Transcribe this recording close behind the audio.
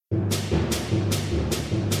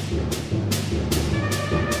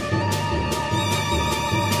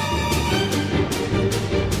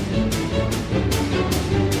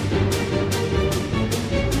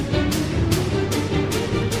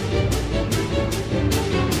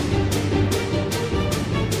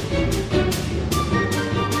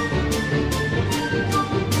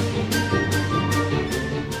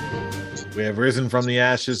risen from the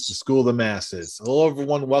ashes to school the masses. Hello,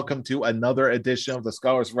 everyone. Welcome to another edition of the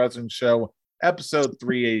Scholars Wrestling Show, episode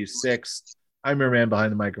 386. I'm your man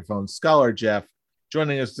behind the microphone, Scholar Jeff.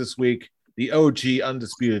 Joining us this week, the OG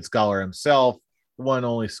undisputed scholar himself, the one and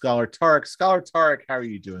only Scholar Tarek. Scholar Tarek, how are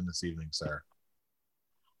you doing this evening, sir?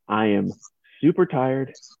 I am super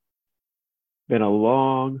tired. Been a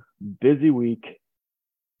long, busy week.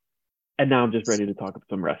 And now I'm just ready to talk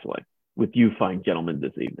some wrestling with you fine gentlemen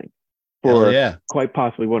this evening. For quite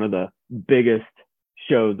possibly one of the biggest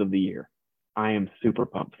shows of the year. I am super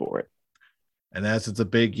pumped for it. And as it's a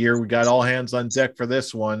big year, we got all hands on deck for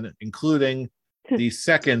this one, including the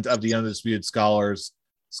second of the undisputed scholars.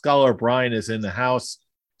 Scholar Brian is in the house.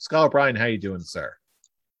 Scholar Brian, how you doing, sir?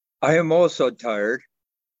 I am also tired.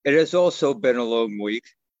 It has also been a long week,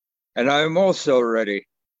 and I am also ready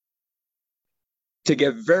to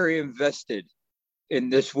get very invested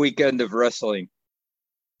in this weekend of wrestling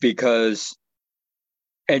because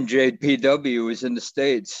NJPW is in the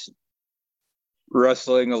States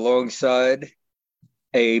wrestling alongside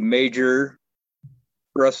a major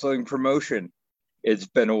wrestling promotion. It's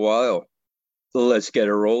been a while. Let's get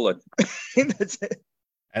it rolling. That's it.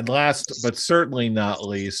 And last but certainly not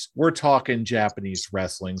least, we're talking Japanese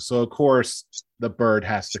wrestling. So, of course, the bird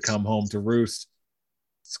has to come home to roost.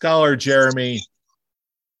 Scholar Jeremy,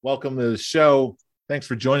 welcome to the show. Thanks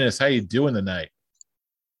for joining us. How you doing tonight?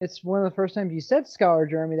 It's one of the first times you said Scholar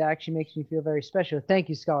Jeremy that actually makes me feel very special. Thank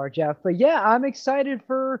you, Scholar Jeff. But yeah, I'm excited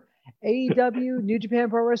for AEW, New Japan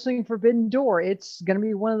Pro Wrestling Forbidden Door. It's going to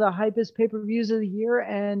be one of the hypest pay-per-views of the year,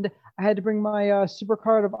 and I had to bring my Super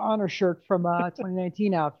Card of Honor shirt from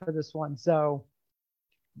 2019 out for this one. So,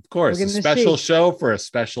 of course, a special show for a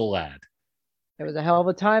special lad. It was a hell of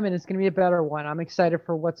a time, and it's going to be a better one. I'm excited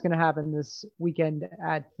for what's going to happen this weekend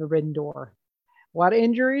at Forbidden Door. A lot of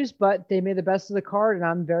injuries, but they made the best of the card, and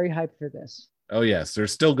I'm very hyped for this. Oh, yes.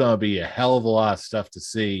 There's still going to be a hell of a lot of stuff to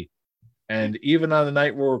see. And even on the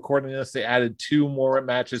night we're recording this, they added 2 more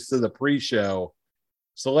matches to the pre-show.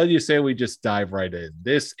 So let you say we just dive right in.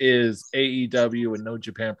 This is AEW and New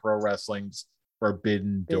Japan Pro Wrestling's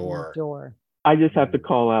Forbidden Door. I just have to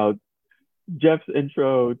call out Jeff's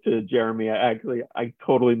intro to Jeremy. I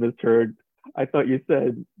totally misheard. I thought you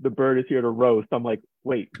said the bird is here to roast. I'm like,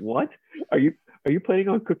 wait, what? Are you planning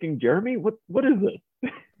on cooking Jeremy? What is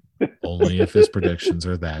this? Only if his predictions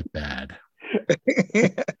are that bad.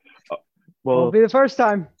 Well, it'll be the first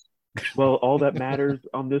time. Well, all that matters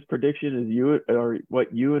on this prediction is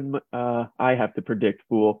what you and I have to predict,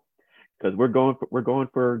 fool. Because we're going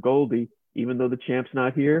for Goldie, even though the champ's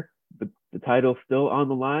not here. The title's still on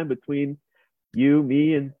the line between you,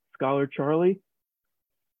 me, and Scholar Charlie.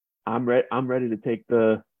 I'm ready to take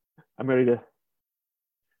the. I'm ready to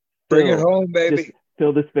bring it home, baby.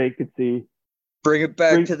 Fill this vacancy. Bring it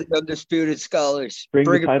back to the undisputed scholars. Bring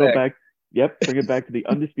the title back. Yep, bring it back to the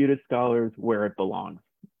undisputed scholars where it belongs.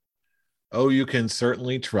 Oh, you can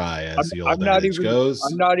certainly try, as the old adage goes.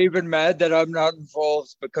 I'm not even mad that I'm not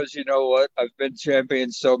involved because you know what? I've been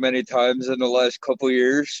champion so many times in the last couple of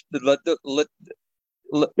years. There's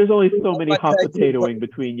only so many hot potatoing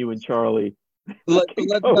between you and Charlie.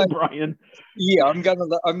 Brian. Yeah,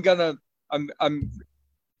 I'm.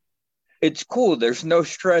 It's cool. There's no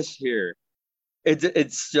stress here.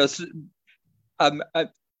 It's just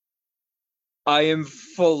I am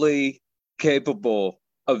fully capable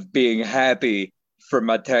of being happy for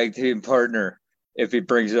my tag team partner if he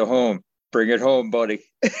brings it home. Bring it home, buddy.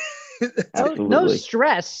 No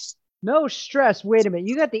stress. No stress. Wait a minute.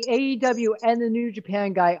 You got the AEW and the New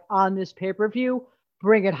Japan guy on this pay-per-view.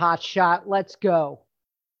 Bring it, hot shot. Let's go.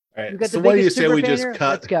 All right. So what do you say we just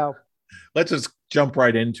cut? Let's go. Let's just jump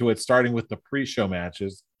right into it, starting with the pre-show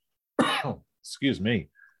matches. Excuse me.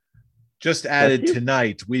 Just added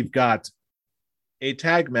tonight, we've got a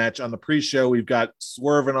tag match on the pre-show. We've got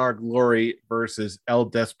Swerve in Our Glory versus El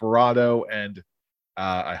Desperado and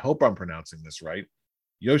I hope I'm pronouncing this right,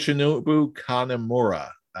 Yoshinobu Kanemaru.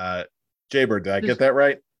 Jaybird, did I get that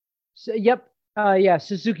right? Yep. Yeah,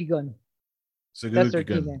 Suzuki-gun. That's their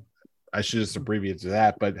team name. I should just abbreviate to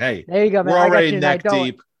that, but hey, there you go, man. We're already neck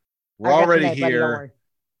deep. We're already here.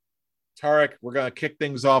 Tarek, we're going to kick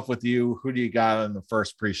things off with you. Who do you got in the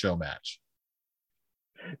first pre-show match?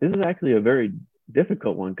 This is actually a very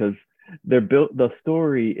difficult one because the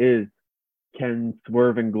story is, can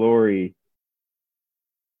Swerve and Glory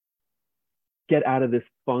get out of this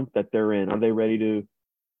funk that they're in? Are they ready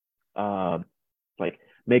to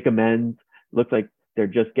make amends? Looks like they're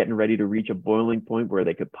just getting ready to reach a boiling point where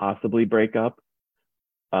they could possibly break up.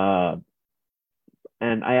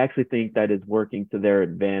 And I actually think that is working to their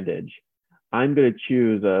advantage. I'm going to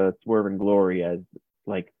choose Swerve and Glory as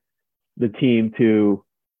the team to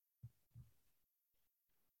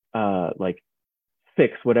like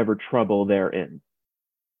fix whatever trouble they're in.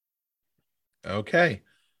 Okay.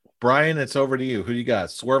 Brian, it's over to you. Who do you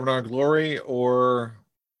got? Swerve in Our Glory or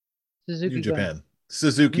Suzuki New Gun. Japan?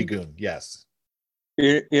 Suzuki-gun, yes.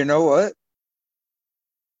 You know what?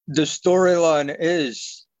 The storyline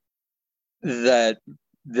is that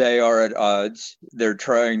they are at odds. They're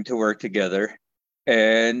trying to work together.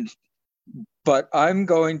 But I'm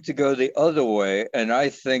going to go the other way, and I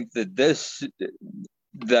think that this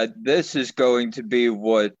is going to be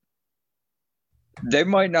what they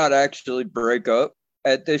might not actually break up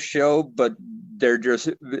at this show, but they're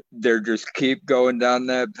just keep going down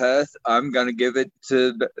that path. I'm gonna give it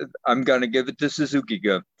to Suzuki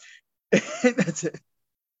Gun. That's it.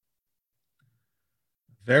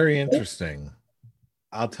 Very interesting.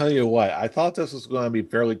 I'll tell you what, I thought this was going to be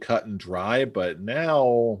fairly cut and dry, but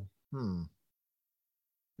now,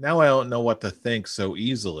 now I don't know what to think so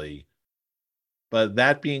easily. But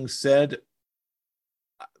that being said,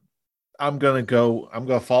 I'm going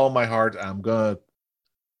to follow my heart. I'm going to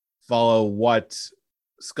follow what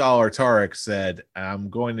Scholar Tarek said. I'm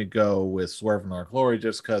going to go with Swerve in Our Glory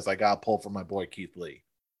just because I got pulled from my boy Keith Lee.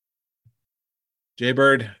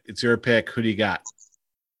 Jaybird, it's your pick. Who do you got?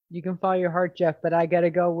 You can follow your heart, Jeff, but I got to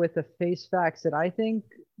go with the face facts that I think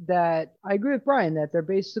that I agree with Brian that they're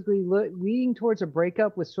basically leading towards a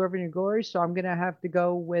breakup with Swerve in Your Glory. So I'm going to have to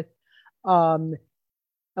go with El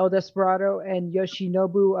Desperado and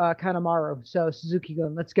Yoshinobu Kanemaru. So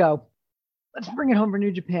Suzuki-gun, let's go. Let's bring it home for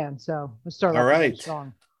New Japan. So let's start All off right.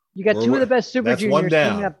 strong. You got two of the best Super that's Juniors one down.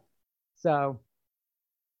 coming up. So.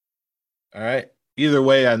 All right. Either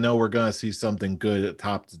way, I know we're going to see something good at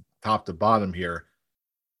top to bottom here.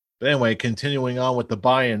 But anyway, continuing on with the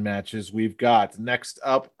buy-in matches, we've got next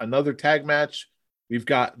up another tag match. We've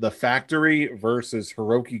got The Factory versus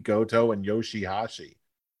Hiroki Goto and Yoshihashi.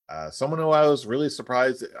 Someone who I was really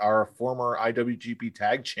surprised are former IWGP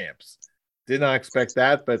tag champs. Did not expect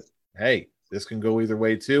that, but hey, this can go either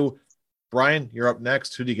way too. Brian, you're up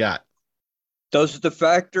next. Who do you got? Does The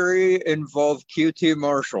Factory involve QT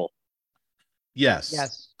Marshall?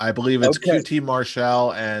 Yes. I believe it's okay. QT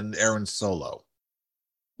Marshall and Aaron Solo.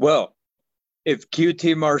 Well, if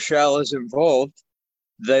QT Marshall is involved,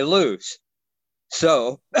 they lose.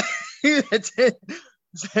 So that's it.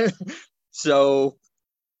 So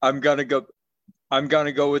I'm gonna go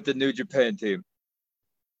with the New Japan team.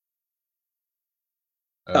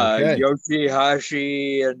 Okay.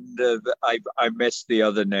 Yoshihashi and I missed the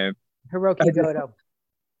other name. Hiroki Goto.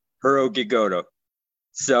 Hiroki Goto.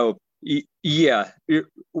 So yeah,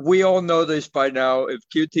 we all know this by now. If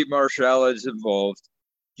QT Marshall is involved,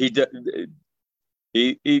 he's the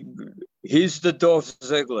Dolph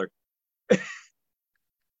Ziggler.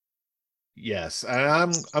 Yes,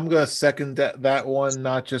 and I'm going to second that one,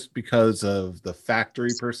 not just because of The Factory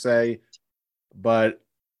per se, but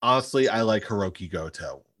honestly, I like Hiroki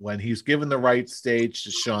Goto. When he's given the right stage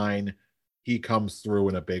to shine, he comes through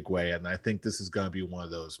in a big way, and I think this is going to be one of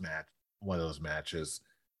those matches.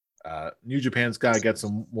 New Japan's got to get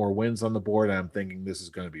some more wins on the board, and I'm thinking this is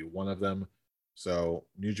going to be one of them. So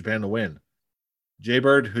New Japan to win.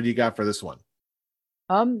 Jaybird, who do you got for this one?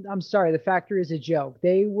 I'm sorry, The Factory is a joke.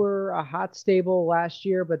 They were a hot stable last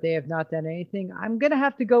year, but they have not done anything. I'm gonna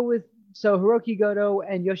have to go with Hiroki Goto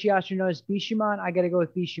and Yoshihashi known as Bishamon. I gotta go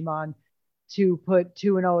with Bishamon to put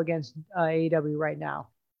 2-0 against AEW right now.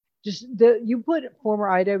 You put former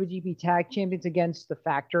IWGP tag champions against The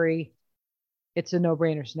Factory, it's a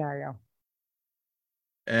no-brainer scenario.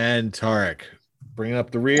 And Tarek, bringing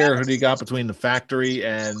up the rear, who do you got between The Factory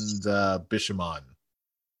and Bishamon?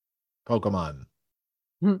 Pokemon.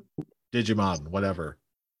 Digimon, whatever.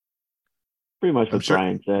 Pretty much what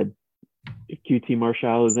Brian said. If QT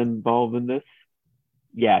Marshall is involved in this,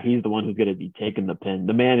 yeah, he's the one who's going to be taking the pin.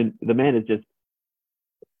 The man is just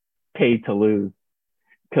paid to lose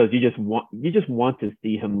because you just want to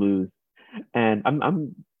see him lose. And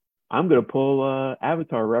I'm going to pull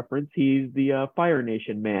Avatar reference. He's the Fire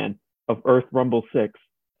Nation man of Earth Rumble 6.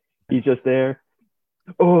 He's just there.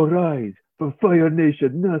 All rise for Fire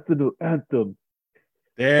Nation National Anthem.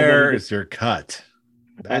 There is your cut.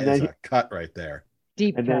 That is a cut right there.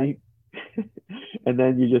 Deep cut. And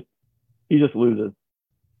then he just loses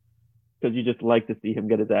because you just like to see him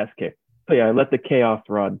get his ass kicked. So yeah, let the chaos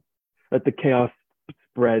run. Let the chaos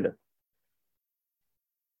spread.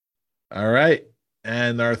 All right.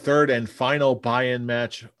 And our third and final buy-in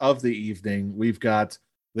match of the evening, we've got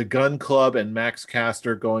the Gun Club and Max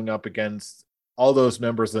Caster going up against all those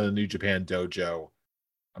members of the New Japan Dojo.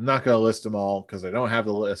 I'm not going to list them all because I don't have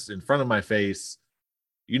the list in front of my face.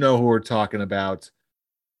 You know who we're talking about.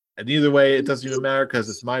 And either way, it doesn't even matter because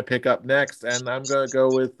it's my pick up next, and I'm going to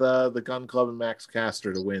go with the Gun Club and Max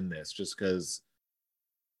Caster to win this, just because,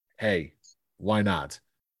 hey, why not?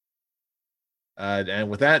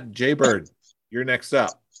 And with that, Jay Bird, you're next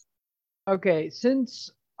up. Okay,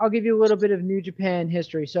 since I'll give you a little bit of New Japan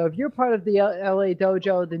history. So if you're part of the LA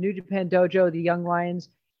Dojo, the New Japan Dojo, the Young Lions,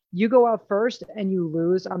 you go out first and you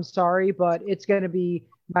lose. I'm sorry, but it's going to be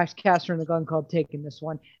Max Caster and the Gun Club taking this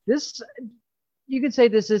one. You could say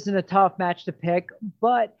this isn't a tough match to pick,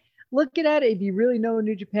 but looking at it, if you really know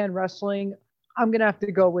New Japan wrestling, I'm going to have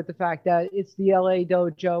to go with the fact that it's the LA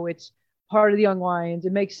Dojo. It's part of the Young Lions.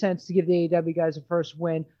 It makes sense to give the AEW guys a first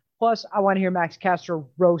win. Plus, I want to hear Max Caster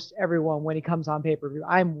roast everyone when he comes on pay-per-view.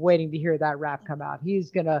 I'm waiting to hear that rap come out.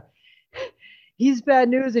 He's bad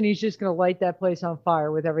news, and he's just going to light that place on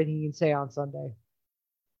fire with everything he can say on Sunday.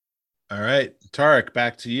 All right, Tarek,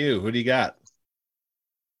 back to you. Who do you got?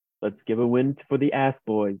 Let's give a win for the Ass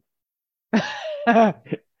Boys. and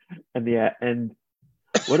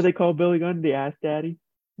what do they call Billy Gunn? The Ass Daddy?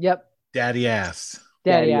 Yep. Daddy Ass.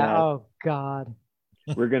 Daddy Ass. Oh, God.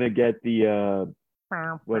 We're going to get the,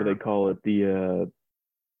 what do they call it?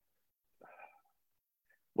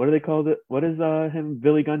 What do they call it? What does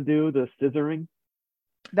Billy Gunn do? The scissoring?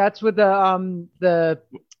 That's what the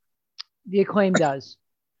Acclaim does.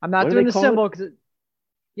 I'm not doing the symbol because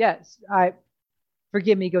yes,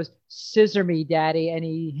 forgive me. He goes, scissor me, daddy. And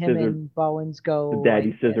him and Bowens go,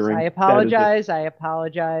 daddy like scissoring. I apologize. I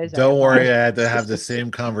apologize. Don't worry. I had to have the same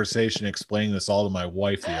conversation explaining this all to my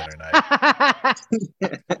wife the other night.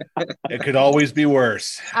 It could always be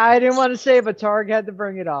worse. I didn't want to say it, but Targ had to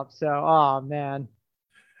bring it up. So, oh, man.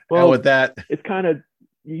 Well, and with that, it's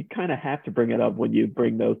you kind of have to bring it up when you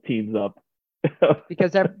bring those teams up.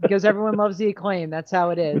 because everyone loves the Acclaim. That's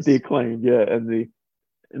how it is. With the Acclaim, yeah. And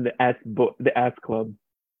the Ass Club.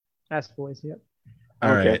 Ass Boys, yep.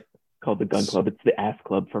 All right. Called the Gun Club. It's the Ass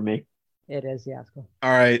Club for me. It is the Ass Club.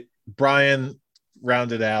 All right. Brian,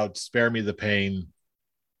 round it out. Spare me the pain.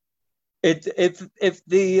 If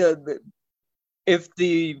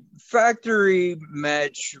the factory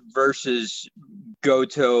match versus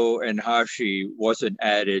Goto and Hashi wasn't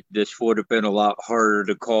added, this would have been a lot harder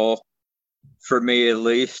to call, for me at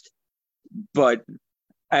least. But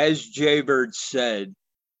as Jaybird said,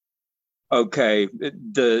 okay,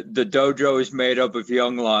 the dojo is made up of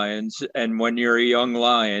young lions, and when you're a young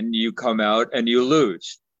lion, you come out and you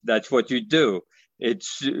lose. That's what you do.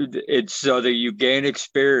 It's so that you gain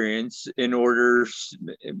experience in order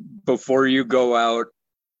before you go out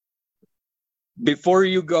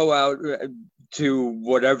to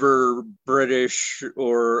whatever British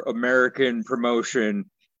or American promotion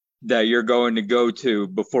that you're going to go to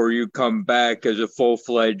before you come back as a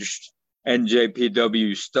full-fledged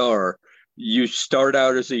NJPW star. You start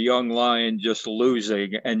out as a young lion just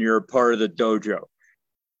losing, and you're a part of the dojo.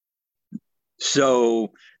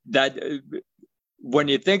 So that when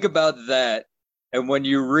you think about that, and when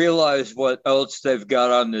you realize what else they've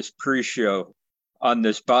got on this pre-show, on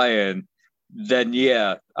this buy-in, then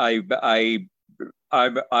yeah, I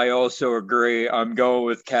also agree. I'm going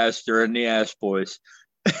with Caster and the Ass Boys.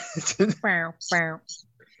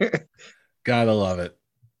 Gotta love it.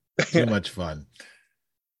 Too much fun.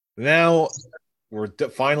 Now we're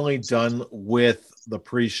finally done with the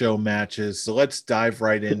pre-show matches, so let's dive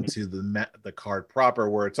right into the card proper,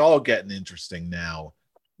 where it's all getting interesting now.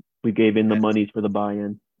 We gave in the monies for the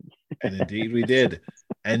buy-in, and indeed we did.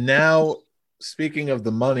 And now, speaking of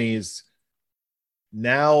the monies,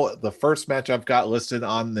 now the first match I've got listed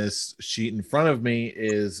on this sheet in front of me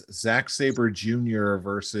is Zack Sabre Jr.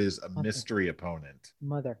 versus a mystery opponent.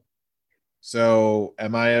 So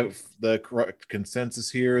am I of the correct consensus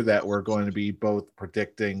here that we're going to be both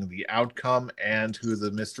predicting the outcome and who the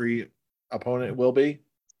mystery opponent will be?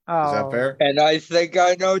 Oh. Is that fair? And I think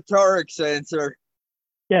I know Tarek's answer.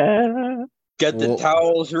 Yeah. Get the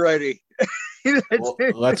towels ready.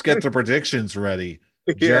 Let's get the predictions ready.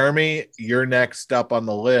 Yeah. Jeremy, you're next up on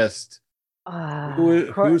the list.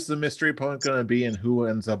 Who's the mystery opponent going to be, and who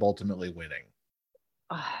ends up ultimately winning?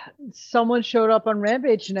 Someone showed up on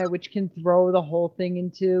Rampage tonight, which can throw the whole thing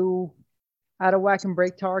into out of whack and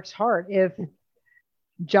break Tarek's heart. If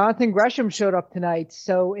Jonathan Gresham showed up tonight,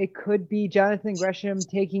 so it could be Jonathan Gresham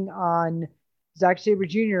taking on Zack Sabre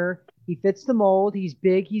Jr. He fits the mold. He's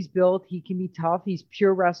big. He's built. He can be tough. He's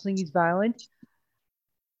pure wrestling. He's violent.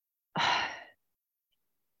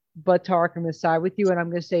 But Tarek, I'm going to side with you, and I'm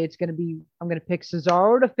going to say I'm going to pick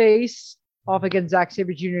Cesaro to face off against Zack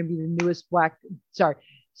Sabre Jr. and be the newest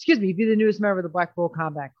member of the Black Bull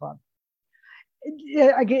Combat Club.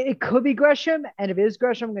 It could be Gresham, and if it is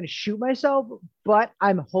Gresham, I'm going to shoot myself. But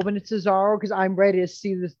I'm hoping it's Cesaro because I'm ready to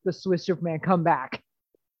see the Swiss Superman come back.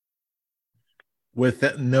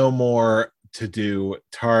 With no more to do,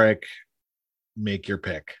 Tarek, make your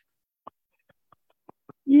pick.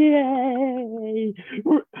 Yay!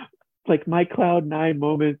 Like my Cloud9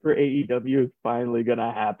 moment for AEW is finally going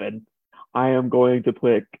to happen. I am going to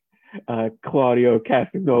pick Claudio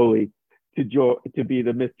Castagnoli to be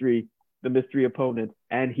the mystery opponent,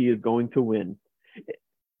 and he is going to win.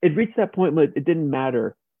 It reached that point where it didn't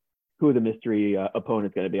matter who the mystery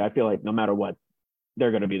opponent's going to be. I feel like no matter what,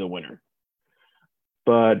 they're going to be the winner.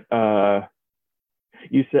 But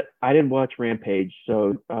you said I didn't watch Rampage,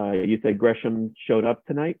 so you said Gresham showed up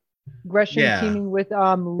tonight. Gresham teaming with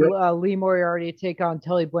Lee Moriarty to take on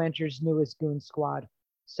Tully Blanchard's newest Goon Squad.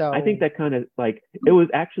 So I think that kind of like it was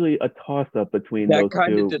actually a toss up between those two. That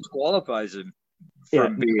kind of disqualifies him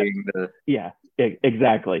from being the. Yeah,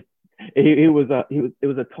 exactly. It was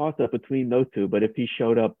a toss up between those two. But if he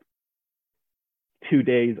showed up 2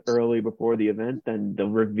 days early before the event, then the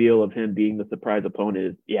reveal of him being the surprise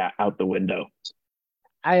opponent is out the window.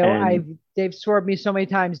 They've swerved me so many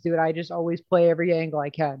times, dude. I just always play every angle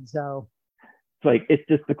I can. So it's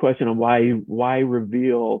just the question of why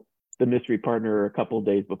reveal the mystery partner a couple of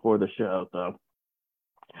days before the show. So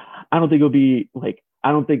I don't think it'll be like,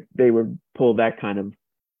 I don't think they would pull that kind of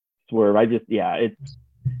swerve.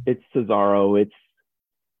 It's Cesaro, it's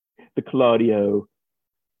the Claudio,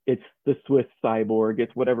 it's the Swiss Cyborg,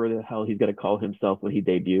 it's whatever the hell he's going to call himself when he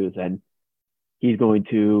debuts, and he's going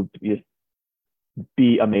to just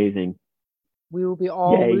be amazing. We will be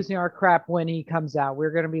all losing our crap when he comes out. We're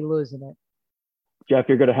going to be losing it. Jeff,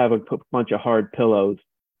 you're going to have a bunch of hard pillows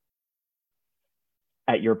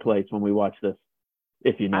at your place when we watch this,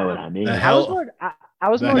 if you know what I mean. I was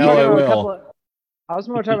more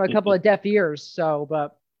talking about a couple of deaf ears,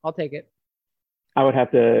 but I'll take it. I would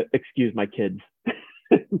have to excuse my kids.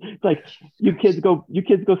 It's like you kids go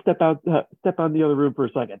step out in the other room for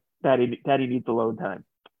a second. Daddy needs alone time.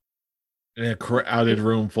 In a crowded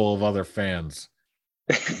room full of other fans.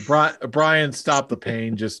 Brian, stop the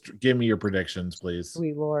pain. Just give me your predictions, please.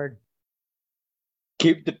 Sweet Lord.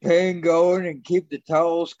 Keep the pain going and keep the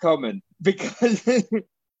towels coming, because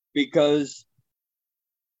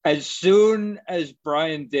as soon as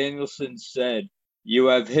Bryan Danielson said, you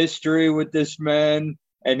have history with this man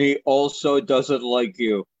and he also doesn't like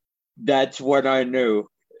you, that's when I knew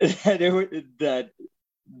that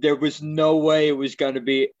there was no way it was going to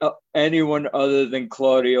be anyone other than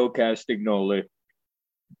Claudio Castagnoli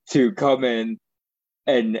to come in,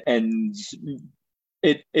 and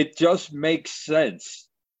it just makes sense.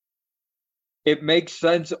 It makes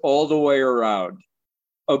sense all the way around.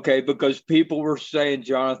 Okay, because people were saying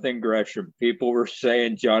Jonathan Gresham, people were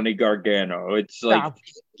saying Johnny Gargano. It's like,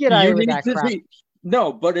 get out of that crap.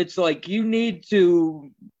 No, but it's like you need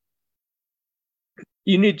to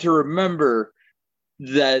remember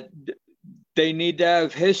that they need to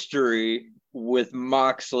have history with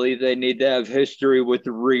Moxley. They need to have history with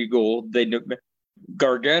Regal.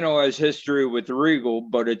 Gargano has history with Regal,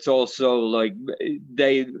 but it's also like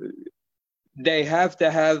they have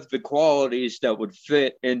to have the qualities that would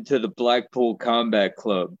fit into the Blackpool Combat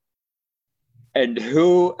Club. And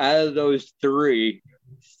who out of those three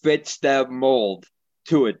fits that mold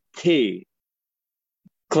to a T?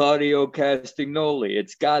 Claudio Castagnoli.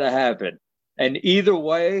 It's got to happen. And either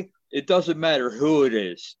way, it doesn't matter who it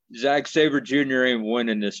is. Zack Sabre Jr. ain't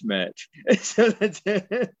winning this match.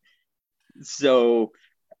 So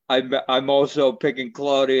I'm also picking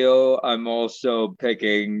Claudio. I'm also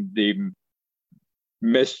picking the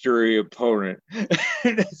mystery opponent.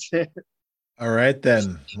 That's it. All right,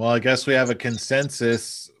 then. Well, I guess we have a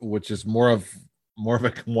consensus, which is more of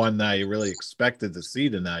a one that I really expected to see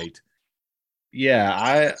tonight.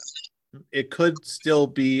 Yeah, it could still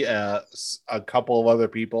be a couple of other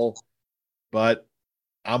people, but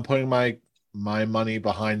I'm putting my money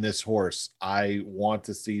behind this horse. I want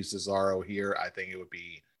to see Cesaro here. I think it would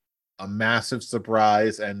be a massive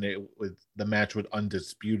surprise, and the match would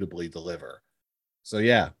undisputably deliver. So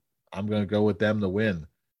yeah, I'm going to go with them to win.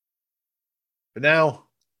 But now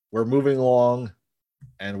we're moving along,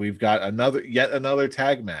 and we've got yet another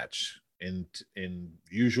tag match in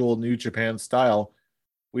usual New Japan style.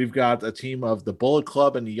 We've got a team of the Bullet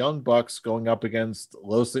Club and the Young Bucks going up against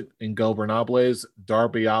Los Ingobernables,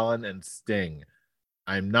 Darby Allin, and Sting.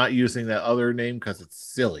 I'm not using that other name because it's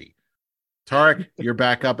silly. Tarek, you're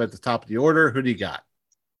back up at the top of the order. Who do you got?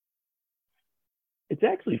 It's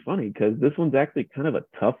actually funny because this one's actually kind of a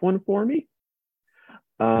tough one for me.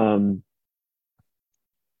 A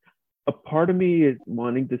part of me is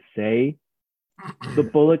wanting to say the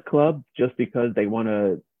Bullet Club, just because they want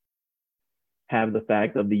to have the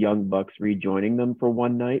fact of the Young Bucks rejoining them for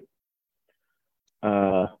one night.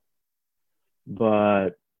 But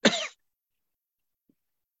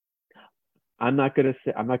I'm not gonna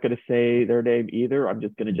say their name either. I'm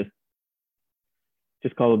just gonna just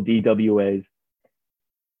call them DWAs.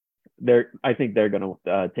 I think they're gonna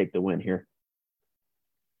take the win here.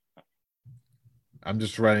 I'm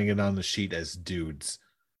just writing it on the sheet as dudes.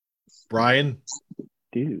 Brian?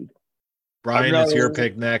 Dude. Brian, it's your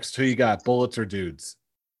pick next. Who you got, bullets or dudes?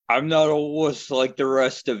 I'm not a wuss like the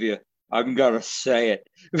rest of you. I'm going to say it.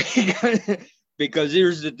 because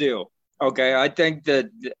here's the deal. Okay, I think that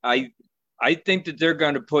they're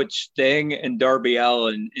going to put Sting and Darby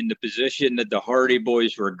Allin in the position that the Hardy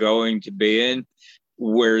Boys were going to be in,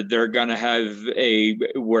 where they're going to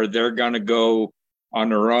go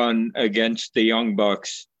on a run against the Young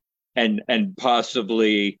Bucks and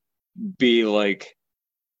possibly be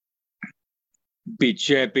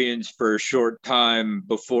champions for a short time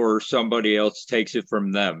before somebody else takes it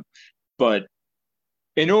from them. But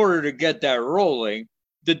in order to get that rolling,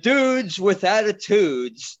 the dudes with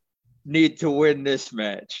attitudes need to win this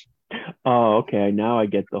match. Oh, okay. Now I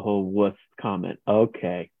get the whole wuss comment.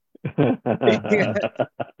 Okay. The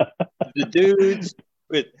dudes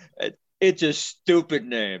with it's a stupid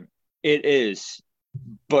name. It is.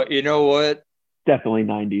 But you know what? Definitely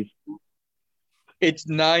 90s. It's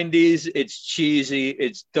 90s. It's cheesy.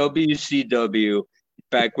 It's WCW.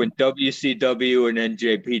 Back when WCW and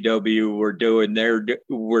NJPW were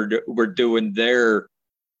doing their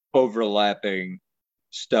overlapping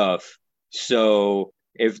stuff. So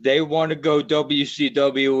if they want to go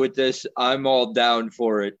WCW with this, I'm all down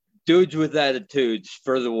for it. Dudes with attitudes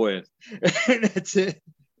for the win. That's it.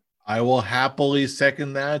 I will happily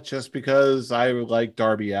second that just because I like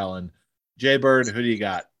Darby Allin. Jay Bird, who do you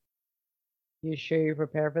got? You sure you're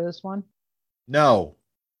prepared for this one? No.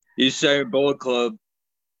 You saying Bullet Club?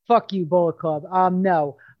 Fuck you, Bullet Club.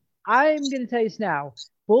 No. I'm going to tell you this now.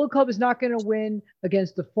 Bullet Club is not going to win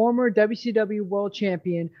against the former WCW World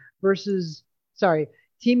Champion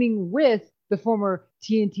teaming with the former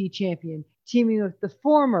TNT Champion, teaming with the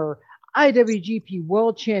former IWGP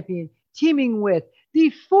World Champion, teaming with the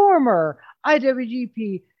former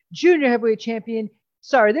IWGP Junior Heavyweight Champion.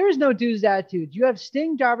 Sorry, there is no dudes attitude. You have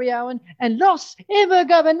Sting, Darby Allin, and Los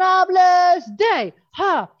Ingobernables de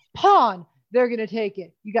Japón. They're going to take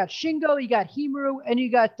it. You got Shingo, you got Himuro, and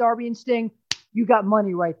you got Darby and Sting. You got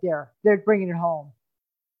money right there. They're bringing it home.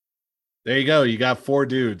 There you go. You got 4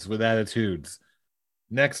 dudes with attitudes.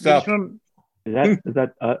 Next up. Is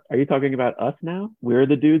that are you talking about us now? We're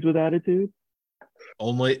the dudes with attitude?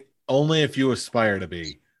 Only if you aspire to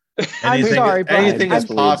be. I'm sorry, Brian. Anything is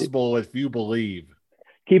possible if you believe.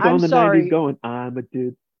 Keep on the 90s going. I'm a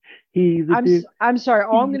dude. He's a dude. I'm sorry.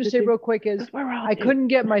 All I'm going to say real quick is I couldn't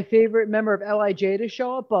get my favorite member of LIJ to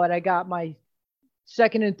show up, but I got my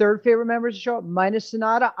second and third favorite members to show up, minus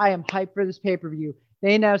Sonata. I am hyped for this pay-per-view.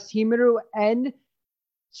 They announced Himuro and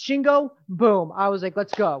Shingo. Boom. I was like,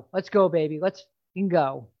 let's go. Let's go, baby. Let's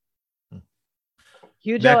go.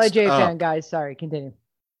 Huge LIJ fan, guys. Sorry. Continue.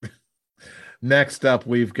 Next up,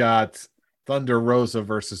 we've got Thunder Rosa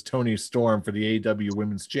versus Toni Storm for the AEW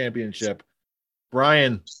Women's Championship.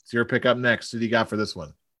 Brian, it's your pick up next. Who do you got for this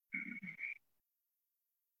one?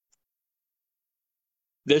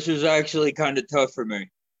 This is actually kind of tough for me.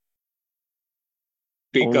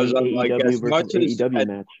 Because I'm like,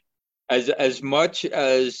 as much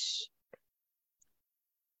as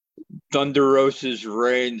Thunder Rosa's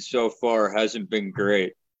reign so far hasn't been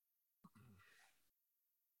great,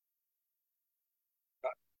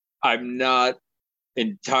 I'm not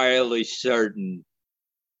entirely certain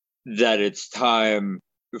that it's time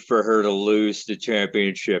for her to lose the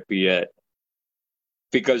championship yet.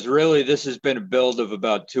 Because really, this has been a build of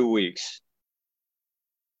about 2 weeks.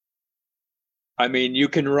 I mean, you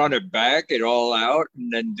can run it back, it all out,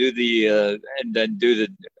 and then do the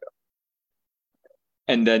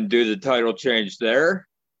title change there.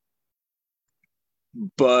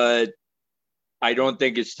 But I don't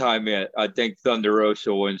think it's time yet. I think Thunder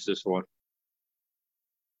Rosa wins this one.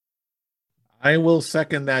 I will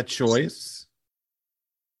second that choice.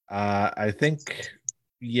 I think,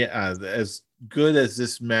 as good as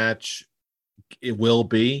this match it will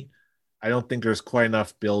be, I don't think there's quite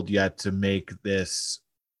enough build yet to make this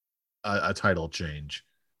a title change.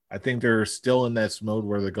 I think they're still in this mode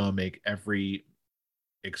where they're going to make every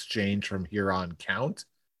exchange from here on count.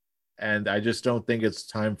 And I just don't think it's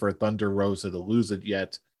time for Thunder Rosa to lose it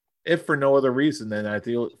yet. If for no other reason, then I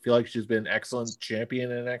feel like she's been an excellent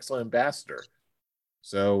champion and an excellent ambassador.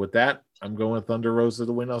 So with that, I'm going with Thunder Rosa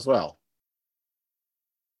to win as well.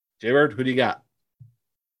 Jaybird, who do you got?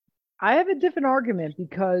 I have a different argument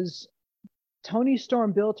because Toni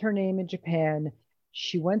Storm built her name in Japan.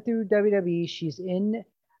 She went through WWE. She's in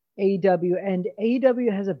AEW, and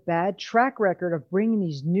AEW has a bad track record of bringing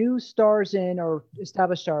these new stars in or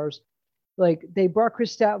established stars. Like they brought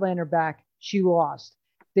Chris Statlander back. She lost.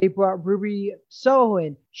 They brought Ruby Soho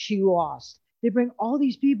in. She lost. They bring all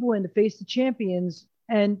these people in to face the champions,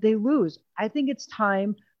 and they lose. I think it's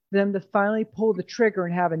time for them to finally pull the trigger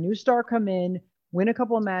and have a new star come in, win a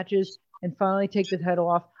couple of matches, and finally take the title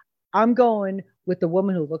off. I'm going with the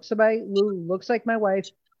woman who looks like my wife.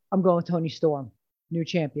 I'm going with Toni Storm, new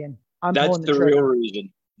champion. That's the real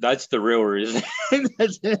reason. That's the real reason.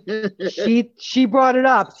 She brought it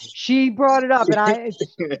up. And I.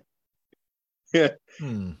 Yeah.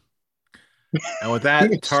 And with that,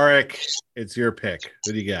 Tarek, it's your pick.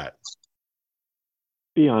 Who do you got?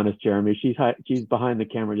 Be honest, Jeremy. She's behind the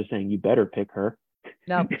camera, just saying, "You better pick her."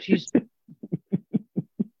 No, she's.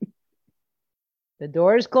 The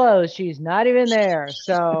door is closed. She's not even there.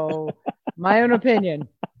 So, my own opinion.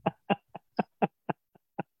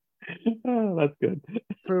 Oh, that's good.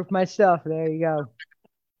 Proof my stuff. There you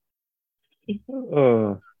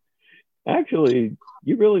go. Actually,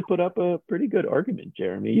 you really put up a pretty good argument,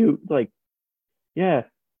 Jeremy. It's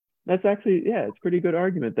pretty good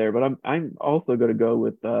argument there. But I'm also going to go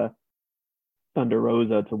with Thunder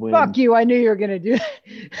Rosa to win. Fuck you! I knew you were going to do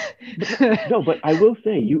that. No, but I will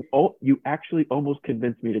say you actually almost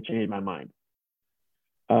convinced me to change my mind.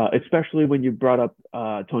 Especially when you brought up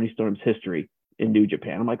Toni Storm's history in New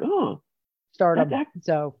Japan. I'm like, oh, Stardom.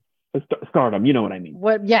 Stardom. You know what I mean?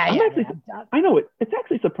 What? Yeah. I know it. It's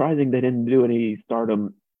actually surprising they didn't do any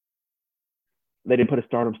Stardom. They didn't put a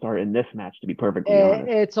Stardom star in this match, to be perfectly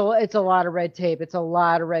honest. It's a lot of red tape. It's a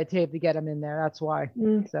lot of red tape to get them in there. That's why.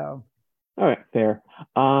 So. All right, fair.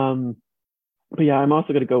 But yeah, I'm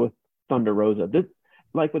also going to go with Thunder Rosa. This,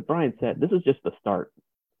 like what Brian said, this is just the start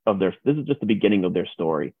of this is just the beginning of their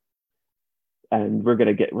story. And we're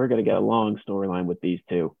gonna get a long storyline with these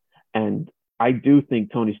two. And I do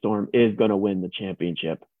think Toni Storm is gonna win the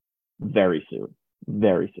championship very soon.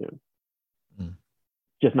 Very soon.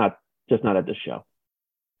 Just not at this show.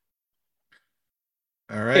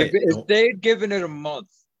 All right. If they had given it a month,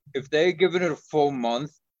 if they had given it a full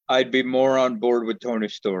month, I'd be more on board with Toni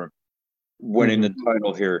Storm winning the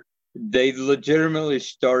title here. They legitimately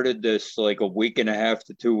started this like a week and a half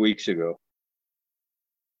to 2 weeks ago.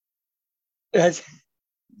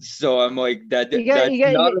 So I'm like that.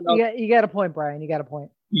 You got a point, Brian. You got a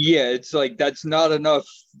point. Yeah, it's like that's not enough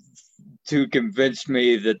to convince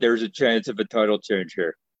me that there's a chance of a title change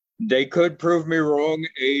here. They could prove me wrong.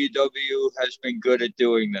 AEW has been good at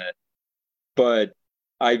doing that, but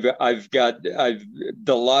the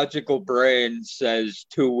logical brain says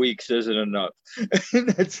 2 weeks isn't enough.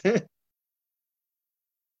 That's it.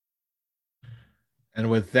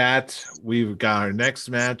 And with that, we've got our next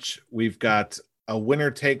match. We've got a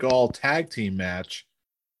winner-take-all tag team match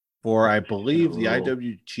for, I believe, the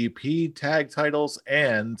IWGP tag titles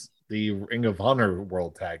and the Ring of Honor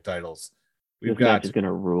World Tag titles. This match is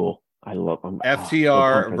gonna rule. I love them.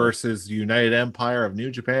 FTR versus United Empire of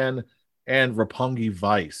New Japan and Roppongi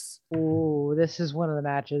Vice. Ooh, this is one of the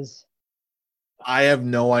matches. I have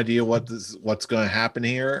no idea what's going to happen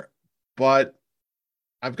here, but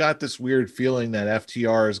I've got this weird feeling that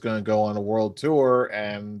FTR is going to go on a world tour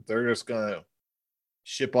and they're just going to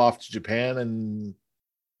ship off to Japan and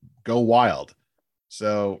go wild.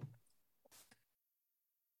 So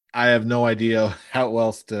I have no idea how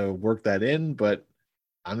else to work that in, but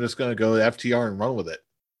I'm just going to go with FTR and run with it.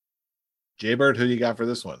 Jaybird, who do you got for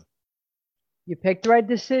this one? You picked the right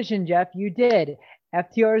decision, Jeff. You did.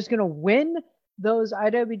 FTR is going to win those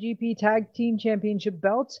IWGP Tag Team Championship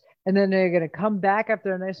belts, and then they're going to come back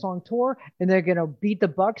after a nice long tour, and they're going to beat the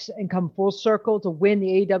Bucks and come full circle to win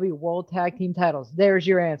the AEW World Tag Team titles. There's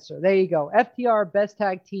your answer. There you go. FTR, best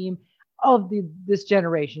tag team of this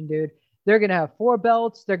generation, dude. They're going to have 4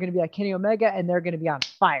 belts. They're going to be at Kenny Omega, and they're going to be on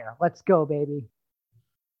fire. Let's go, baby.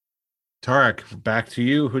 Tarek, back to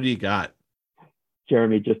you. Who do you got?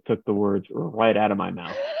 Jeremy just took the words right out of my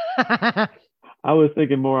mouth. I was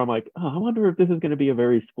thinking more, I'm like, I wonder if this is going to be a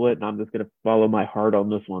very split, and I'm just going to follow my heart on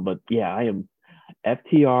this one. But yeah,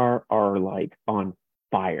 FTR are like on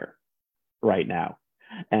fire right now.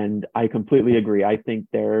 And I completely agree. I think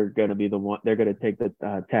they're going to be they're going to take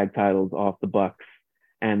the tag titles off the Bucks,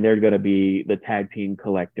 and they're going to be the tag team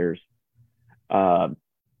collectors. I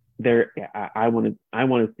want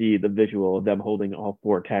to see the visual of them holding all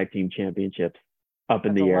 4 tag team championships up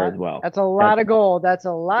in the air as well. That's a lot of gold. That's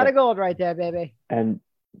a lot of gold right there, baby. And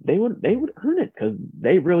they would earn it because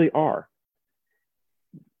they really are.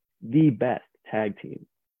 the best tag team.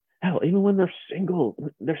 Hell, even when their singles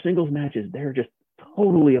matches, they're just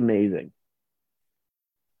totally amazing.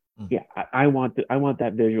 Yeah, I want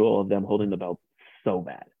that visual of them holding the belt so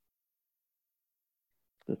bad.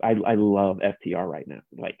 I love FTR right now.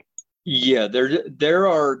 Like, yeah, there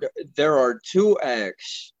are two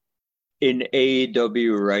acts in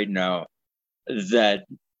AEW right now that,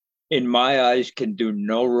 in my eyes, can do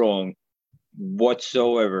no wrong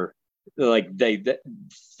whatsoever. Like they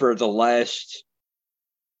for the last,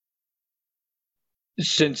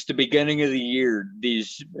 since the beginning of the year,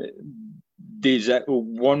 these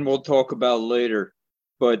one we'll talk about later,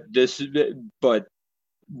 but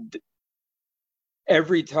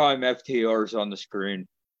every time FTR is on the screen,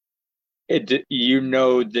 you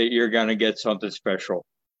know that you're gonna get something special.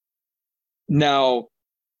 Now,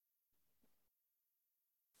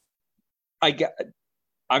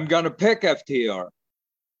 I'm gonna pick FTR.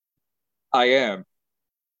 I am.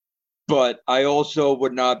 But I also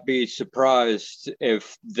would not be surprised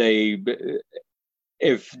if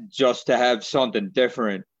just to have something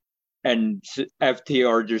different and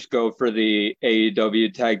FTR just go for the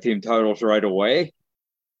AEW tag team titles right away.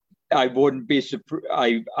 I would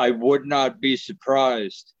not be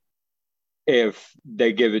surprised if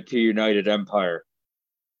they give it to United Empire,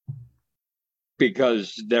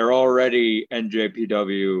 because they're already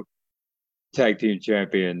NJPW tag team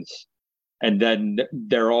champions. And then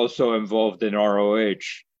they're also involved in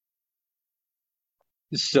ROH.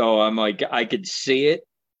 So I'm like, I could see it,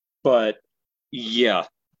 but yeah,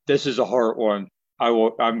 this is a hard one.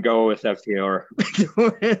 I'm going with FTR.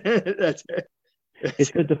 That's it.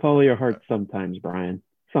 It's good to follow your heart sometimes, Brian.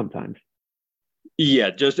 Sometimes. Yeah,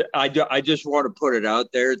 I just want to put it out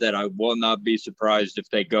there that I will not be surprised if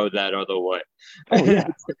they go that other way. Oh yeah,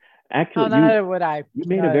 actually, you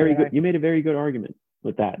made a very good argument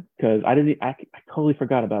with that, because I totally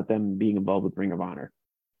forgot about them being involved with Ring of Honor.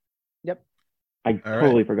 Yep. I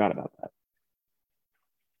totally forgot about that.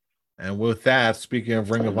 And with that, speaking of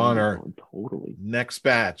Ring of Honor, totally. Next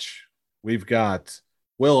match, we've got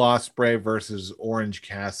Will Ospreay versus Orange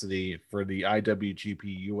Cassidy for the IWGP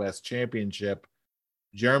US Championship.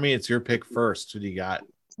 Jeremy, it's your pick first. Who do you got?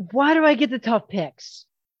 Why do I get the tough picks?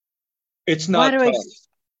 It's not tough.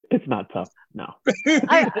 It's not tough. No.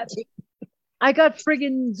 I got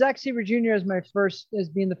friggin' Zack Sabre Jr. as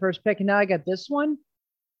being the first pick, and now I got this one.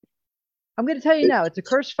 I'm gonna tell you now, it's a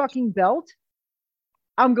cursed fucking belt.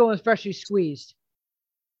 I'm going freshly squeezed.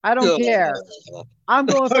 I don't care. I'm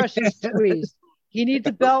going freshly squeezed. He needs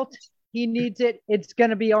a belt. He needs it. It's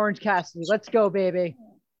gonna be Orange Cassidy. Let's go, baby.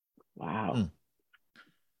 Wow.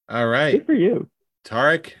 All right. Good for you.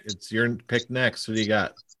 Tarek, it's your pick next. Who do you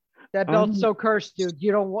got? That belt's so cursed, dude.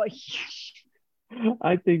 You don't want.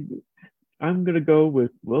 I think I'm gonna go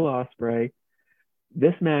with Will Ospreay.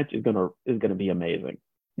 This match is gonna be amazing.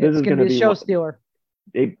 It's gonna be a show stealer.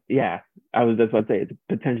 Yeah, I was just about to say it's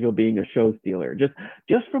potential of being a show stealer. Just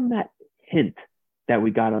from that hint that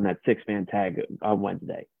we got on that 6-man tag on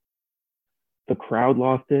Wednesday. The crowd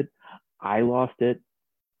lost it. I lost it.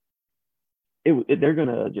 They're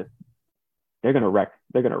gonna wreck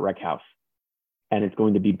house, and it's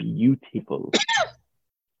going to be beautiful.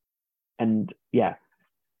 And yeah,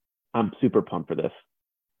 I'm super pumped for this.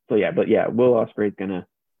 So yeah, Will Ospreay's gonna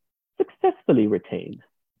successfully retain.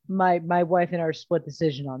 My wife and I are split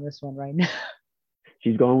decision on this one right now.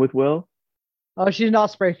 She's going with Will. Oh, she's an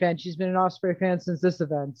Ospreay fan. She's been an Ospreay fan since this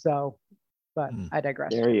event. So, but I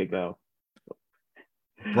digress. There you go,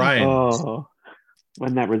 Brian. Oh,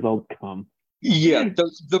 when that result comes. Yeah,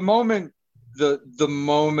 the moment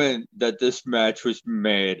that this match was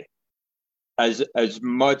made, as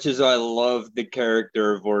much as I love the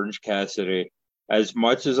character of Orange Cassidy, as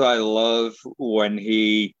much as I love when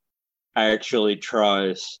he actually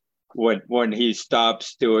tries, when he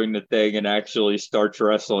stops doing the thing and actually starts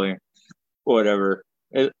wrestling, whatever.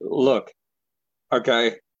 Look,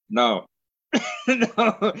 okay, no,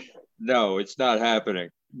 no, it's not happening.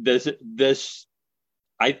 This.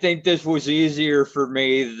 I think this was easier for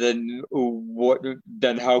me than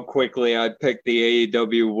how quickly I picked the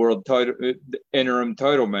AEW World Title interim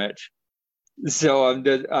title match. So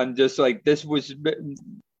I'm just like, this was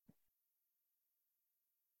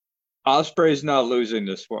Ospreay's not losing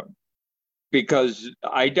this one, because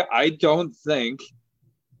I don't think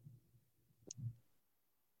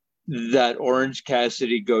that Orange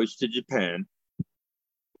Cassidy goes to Japan.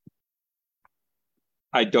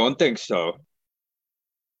 I don't think so.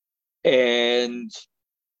 And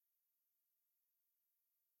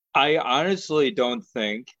I honestly don't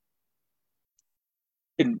think,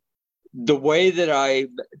 in the way that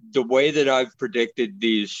I've predicted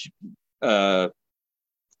these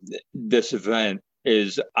this event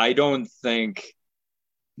is I don't think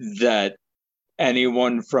that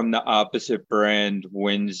anyone from the opposite brand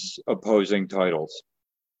wins opposing titles.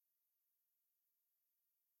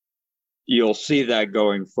 You'll see that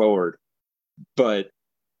going forward. But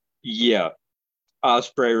yeah,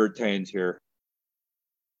 Ospreay retains here.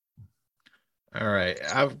 All right.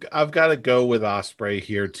 I've got to go with Ospreay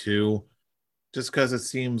here too. Just because it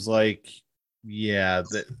seems like, yeah,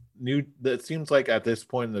 it seems like at this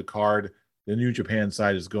point in the card, the New Japan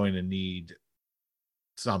side is going to need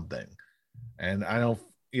something. And I don't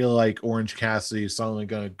feel like Orange Cassidy is suddenly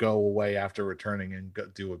going to go away after returning and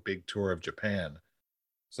do a big tour of Japan.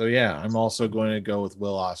 So yeah, I'm also going to go with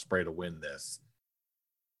Will Ospreay to win this.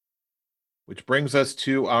 Which brings us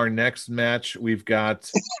to our next match. We've got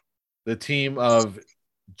the team of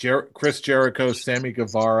Chris Jericho, Sammy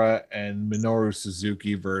Guevara, and Minoru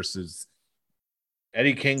Suzuki versus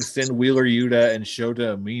Eddie Kingston, Wheeler Yuta, and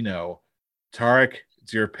Shota Umino. Tarek,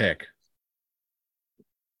 it's your pick.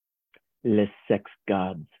 Les Sex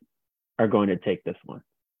Gods are going to take this one.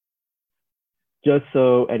 Just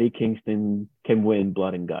so Eddie Kingston can win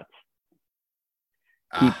Blood and Guts.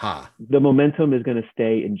 The momentum is going to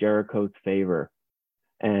stay in Jericho's favor.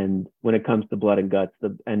 And when it comes to Blood and Guts,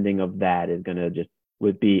 the ending of that is going to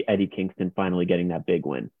would be Eddie Kingston finally getting that big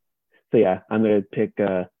win. So yeah, I'm going to pick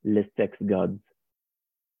Les Sex Gods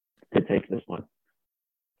to take this one.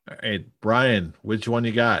 All right, Brian, which one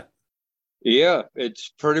you got? Yeah, it's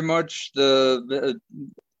pretty much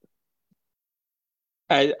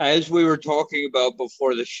as we were talking about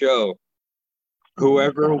before the show,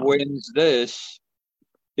 whoever wins this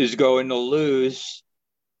is going to lose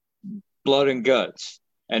Blood and Guts.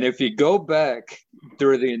 And if you go back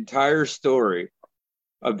through the entire story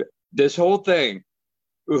of this whole thing,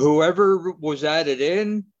 whoever was added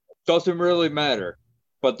in doesn't really matter.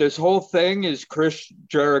 But this whole thing is Chris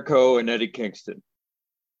Jericho and Eddie Kingston.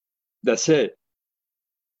 That's it.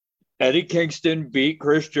 Eddie Kingston beat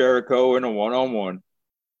Chris Jericho in a one-on-one.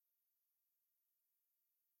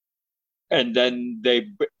 And then they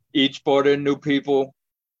each brought in new people,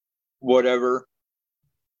 whatever.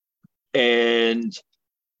 And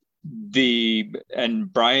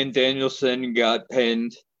Bryan Danielson got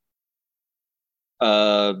pinned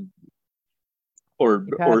or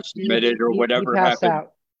submitted or whatever happened.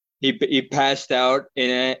 He passed out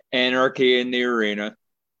in Anarchy in the Arena.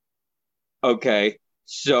 Okay,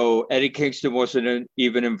 so Eddie Kingston wasn't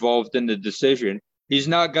even involved in the decision. He's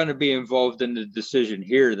not going to be involved in the decision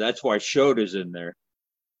here. That's why Shota's in there.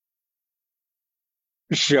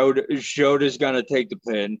 Shota's going to take the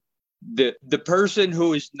pin. The person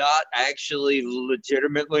who is not actually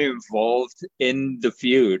legitimately involved in the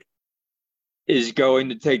feud is going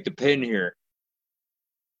to take the pin here.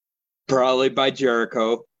 Probably by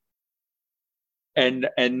Jericho. And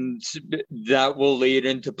that will lead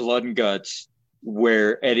into Blood and Guts,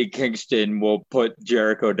 where Eddie Kingston will put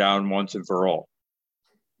Jericho down once and for all.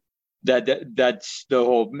 That's the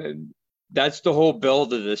whole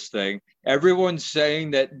build of this thing. Everyone's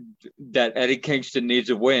saying that Eddie Kingston needs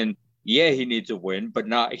a win. Yeah, he needs a win, but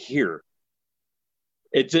not here.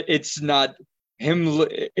 It's not him.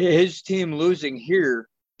 His team losing here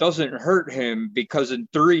doesn't hurt him because in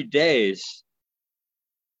 3 days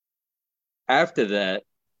after that,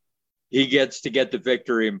 he gets to get the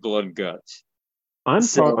victory in Blood and Guts.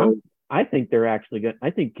 I think they're actually good. I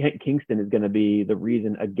think Kingston is going to be the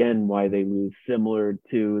reason again why they lose, similar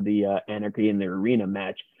to the Anarchy in the Arena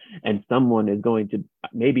match. And someone is going to,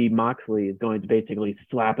 maybe Moxley is going to basically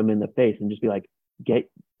slap him in the face and just be like, get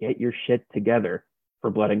your shit together for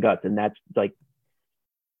Blood and Guts. And that's like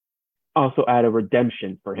also add a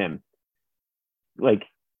redemption for him. Like,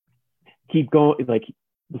 keep going. Like,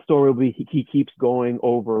 the story will be he keeps going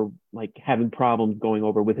over, like having problems going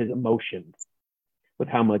over with his emotions, with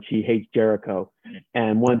how much he hates Jericho.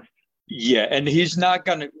 And once and he's not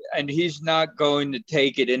going to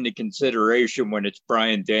take it into consideration when it's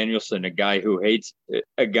Bryan Danielson, a guy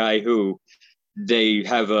who they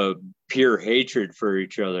have a pure hatred for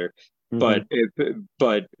each other. Mm-hmm.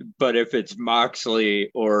 But if it's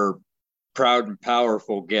Moxley or Proud and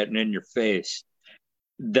Powerful getting in your face,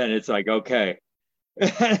 then it's like, okay.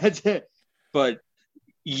 But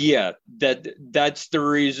yeah, that's the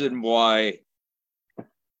reason why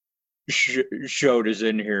Shota's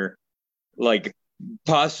in here. Like,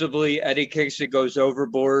 possibly Eddie Kingston goes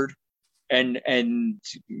overboard and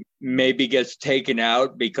maybe gets taken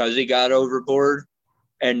out because he got overboard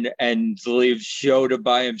and leaves Shota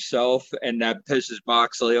by himself, and that pisses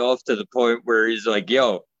Moxley off to the point where he's like,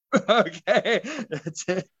 yo, okay, that's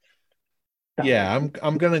it. Yeah,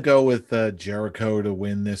 I'm gonna go with Jericho to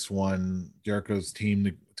win this one. Jericho's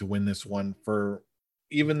team to win this one. For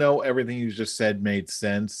even though everything you just said made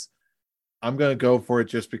sense, I'm going to go for it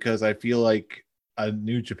just because I feel like a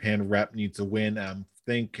New Japan rep needs to win. I'm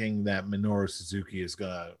thinking that Minoru Suzuki is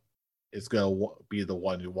gonna be the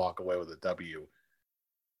one to walk away with a W.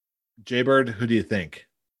 Jaybird, who do you think?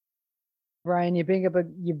 Brian, you bring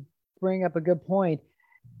up a good point.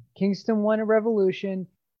 Kingston won a Revolution.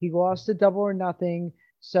 He lost to Double or Nothing,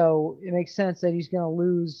 so it makes sense that he's going to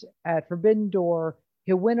lose at Forbidden Door.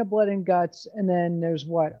 He'll win a Blood and Guts, and then there's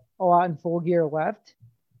a lot in Full Gear left.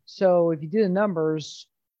 So if you do the numbers,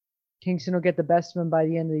 Kingston will get the best of him by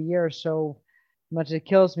the end of the year. So much as it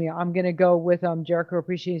kills me, I'm going to go with Jericho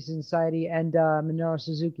Appreciation Society and Minoru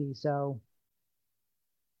Suzuki. So,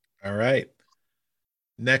 all right.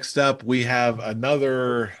 Next up, we have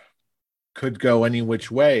another could go any which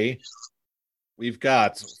way. We've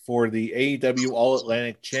got for the AEW All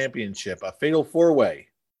Atlantic Championship a fatal four-way.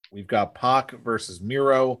 We've got Pac versus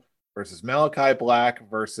Miro versus Malachi Black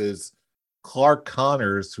versus Clark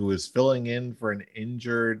Connors, who is filling in for an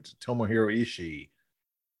injured Tomohiro Ishii.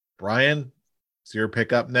 Brian, it's your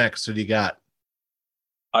pick up next. Who do you got?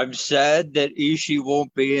 I'm sad that Ishii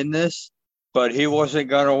won't be in this, but he wasn't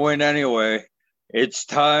going to win anyway. It's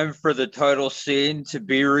time for the title scene to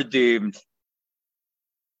be redeemed.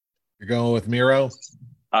 You're going with Miro?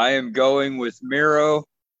 I am going with Miro.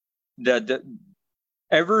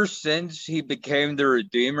 Ever since he became the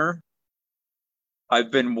Redeemer,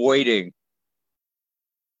 I've been waiting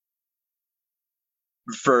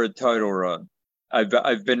for a title run.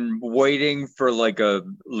 I've been waiting for like a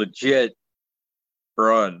legit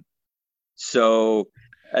run. So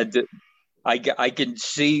I can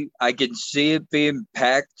see it being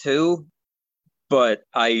packed too, but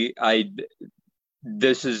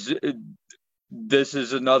this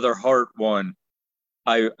is another heart one.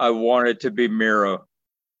 I want it to be Miro.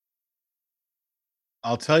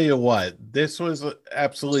 I'll tell you what, this was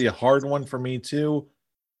absolutely a hard one for me too.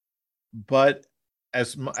 But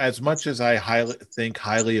as much as I think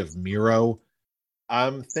highly of Miro,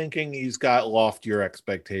 I'm thinking he's got loftier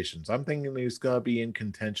expectations. I'm thinking he's going to be in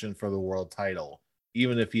contention for the world title,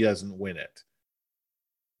 even if he doesn't win it.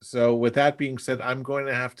 So with that being said, I'm going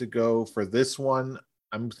to have to go for this one.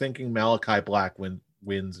 I'm thinking Malachi Black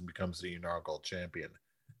wins and becomes the inaugural champion.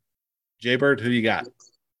 Jaybird, who you got?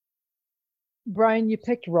 Brian, you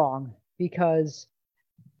picked wrong because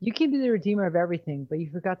you can be the redeemer of everything, but you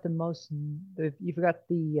forgot the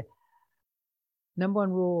number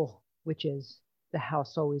one rule, which is the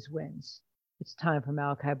house always wins. It's time for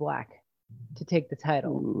Malachi Black to take the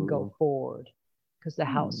title and go forward because the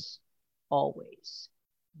house always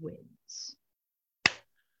wins.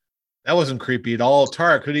 That wasn't creepy at all.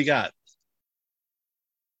 Tarek, who do you got?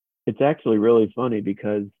 It's actually really funny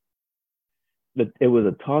because it was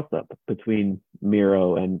a toss-up between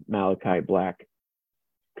Miro and Malachi Black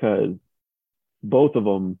because both of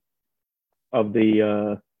them, of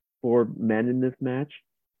the four men in this match,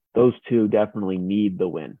 those two definitely need the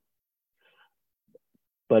win.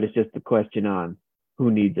 But it's just a question on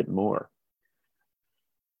who needs it more.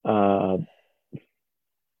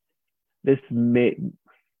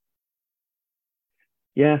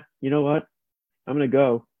 Yeah, you know what? I'm going to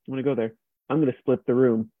go there. I'm going to split the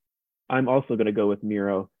room. I'm also going to go with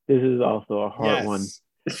Miro. This is also a hard one.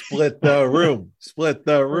 Split the room. Split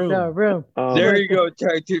the room. There you go,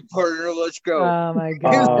 tag team partner. Let's go. Oh my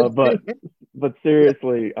god! But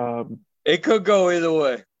seriously, it could go either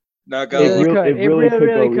way. It really could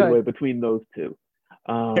go either way between those two.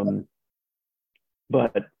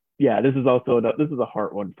 But yeah, this is a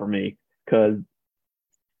hard one for me because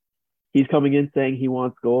he's coming in saying he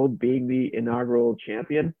wants gold. Being the inaugural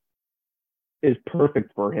champion is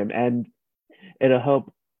perfect for him, and it'll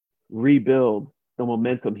help rebuild the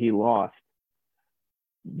momentum he lost,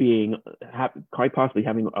 quite possibly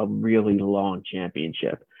having a really long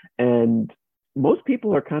championship. And most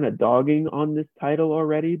people are kind of dogging on this title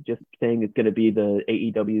already, just saying it's going to be the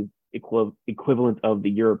AEW equivalent of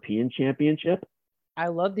the European Championship. I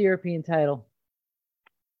love the European title.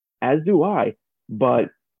 As do I.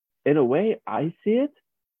 But in a way, I see it.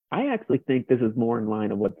 I actually think this is more in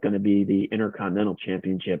line of what's going to be the Intercontinental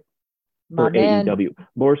Championship for AEW,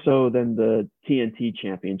 more so than the TNT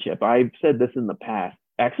Championship. I've said this in the past.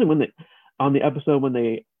 Actually,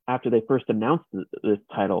 after they first announced this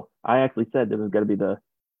title, I actually said this was going to be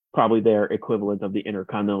probably their equivalent of the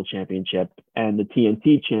Intercontinental Championship, and the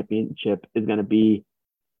TNT Championship is going to be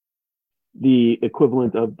the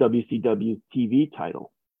equivalent of WCW's TV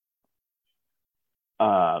title.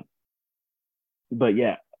 But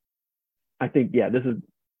yeah, I think this is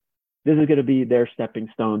going to be their stepping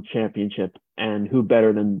stone championship, and who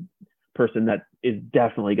better than person that is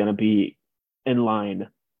definitely going to be in line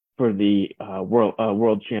for the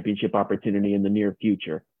world championship opportunity in the near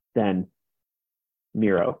future than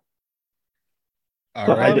Miro. All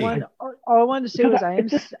right. All I wanted to say was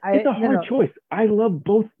it's a hard choice. I love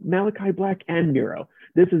both Malachi Black and Miro.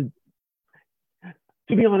 This is,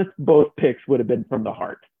 to be honest, both picks would have been from the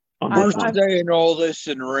heart. We're saying all this,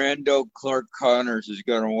 and Rando Clark Connors is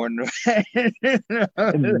going to win.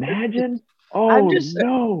 Imagine.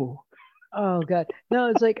 No. Oh God.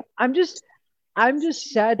 No, it's like I'm just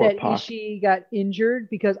sad that Ishii got injured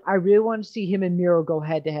because I really want to see him and Miro go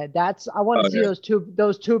head to head. I want to see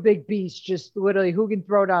those two big beasts just literally who can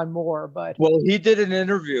throw down more. But he did an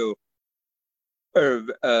interview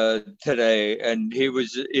today, and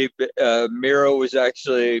Miro was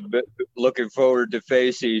actually looking forward to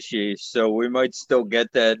face Ishii, so we might still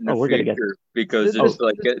get that in the future because it's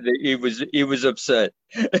like he was upset.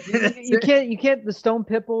 you can't the Stone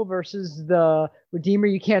Pitbull versus the Redeemer.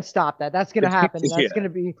 You can't stop that. That's gonna happen.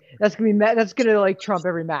 That's gonna like trump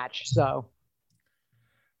every match. So.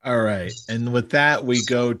 All right, and with that, we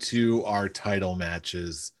go to our title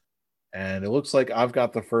matches. And it looks like I've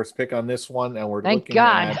got the first pick on this one, and we're looking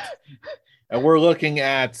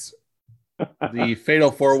at the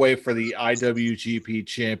Fatal 4-Way for the IWGP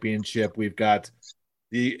Championship. We've got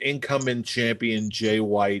the incumbent champion Jay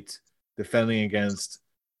White defending against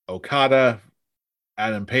Okada,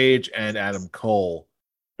 Adam Page, and Adam Cole.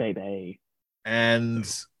 Baby. And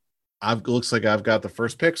looks like I've got the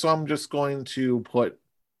first pick, so I'm just going to put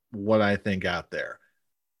what I think out there.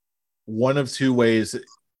 One of two ways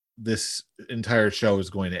this entire show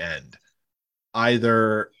is going to end.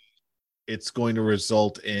 Either it's going to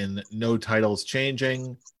result in no titles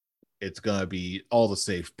changing, it's going to be all the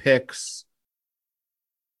safe picks,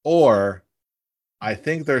 or I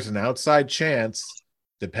think there's an outside chance,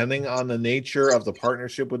 depending on the nature of the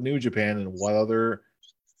partnership with New Japan and what other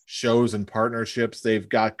shows and partnerships they've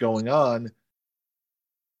got going on,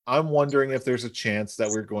 I'm wondering if there's a chance that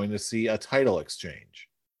we're going to see a title exchange.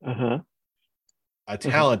 A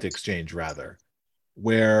talent exchange, rather,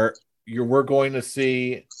 where we're going to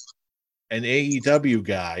see an AEW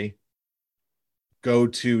guy go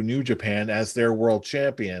to New Japan as their world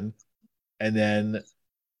champion, and then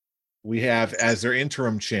we have as their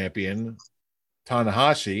interim champion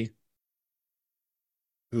Tanahashi,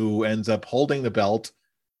 who ends up holding the belt,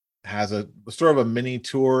 has a sort of a mini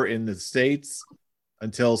tour in the States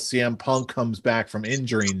until CM Punk comes back from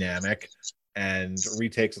injury Namek and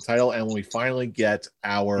retakes the title, and we finally get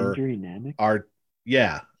Injury Namek.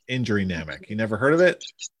 Injury Namek. You never heard of it?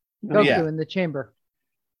 Goku in the chamber.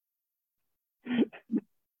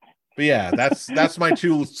 But yeah, that's my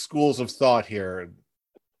two schools of thought here.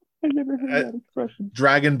 I never heard that expression.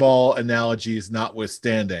 Dragon Ball analogies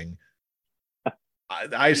notwithstanding,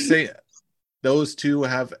 I say those two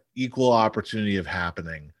have equal opportunity of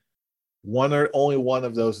happening. Only one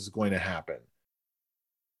of those is going to happen.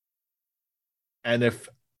 And if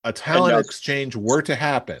a talent exchange were to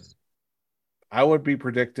happen, I would be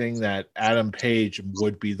predicting that Adam Page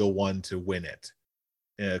would be the one to win it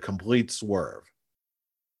in a complete swerve.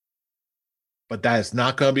 But that is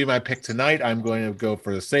not going to be my pick tonight. I'm going to go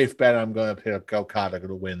for the safe bet. I'm going to pick Okada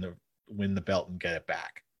to win the belt and get it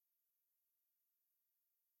back.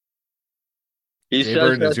 He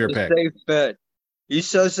says that's a safe bet. He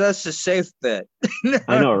says that's a safe bet.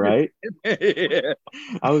 I know, right? Yeah.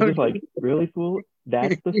 I was just like, really, fool?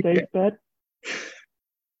 That's the safe bet?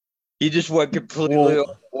 He just went completely off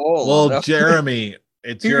the wall. Well, Jeremy,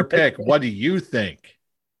 it's your pick. What do you think?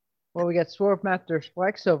 Well, we got Swerve Master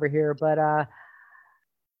Flex over here, but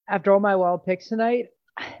after all my wild picks tonight,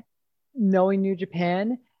 knowing New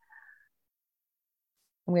Japan,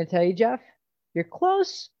 I'm going to tell you, Jeff, you're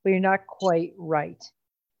close, but you're not quite right.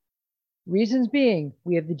 Reasons being,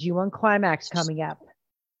 we have the G1 Climax coming up.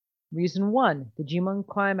 Reason one, the G1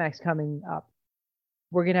 Climax coming up.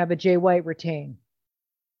 We're going to have a Jay White retain.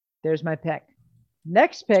 There's my pick.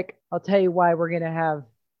 Next pick, I'll tell you why we're going to have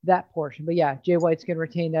that portion. But yeah, Jay White's going to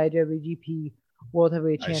retain the IWGP World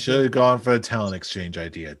Heavyweight Championship. I should have gone for the talent exchange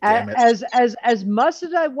idea. Damn it. As much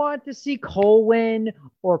as I want to see Cole win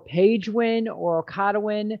or Page win or Okada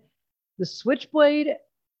win, the Switchblade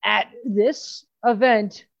at this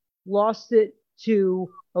event lost it to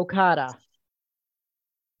Okada.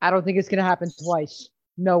 I don't think it's going to happen twice.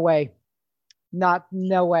 No way.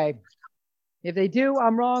 No way. If they do,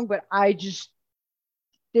 I'm wrong, but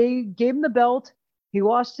they gave him the belt. He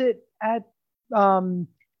lost it at G1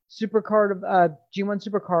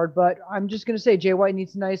 Supercard, but I'm just going to say Jay White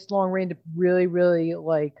needs a nice long reign to really, really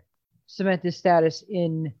cement his status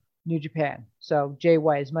in New Japan. So Jay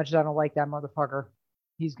White, as much as I don't like that motherfucker,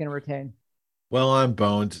 he's going to retain. Well, I'm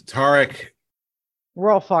boned. Tarek,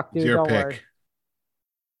 We're all fucked, it's dude. your Don't pick. worry.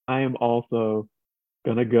 I am also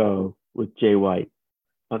gonna go with Jay White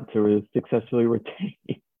until successfully retain.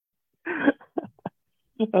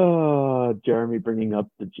 Oh, Jeremy bringing up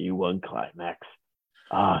the G1 climax.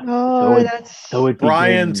 Oh, So it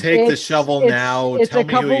Brian, begins. take the shovel now. It's Tell a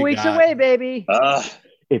me who couple you weeks got. away, baby.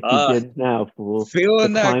 It begins now, fool.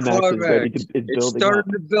 Feeling The that climax is ready climax. to, is It's building starting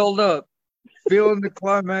up. to build up. Feeling the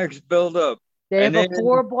climax build up. They have And a then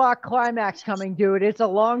 4-block climax coming, dude. It's a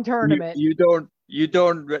long tournament. You don't. You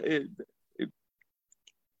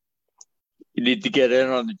need to get in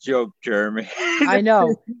on the joke, Jeremy. I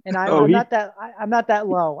know, and Oh, I'm not that. I'm not that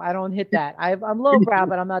low. I don't hit that. I'm lowbrow,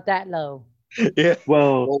 but I'm not that low. Yeah.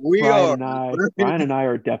 Well, we are. Brian and I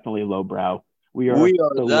are definitely lowbrow. We are We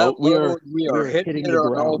are the that we low. are We are hitting hitting it the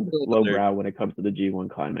on all ground cylinders. lowbrow when it comes to the G1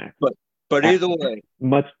 climax. But either way,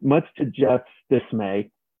 Much to Jeff's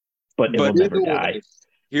dismay, but it will never die.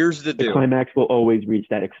 Here's the The deal. climax will always reach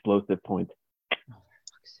that explosive point.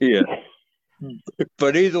 Yeah.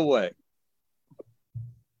 But either way,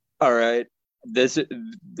 all right. This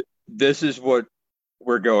is what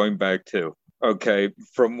we're going back to. Okay,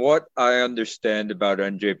 from what I understand about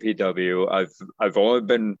NJPW, I've only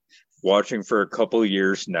been watching for a couple of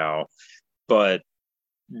years now, but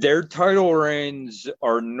their title reigns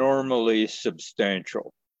are normally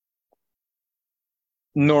substantial.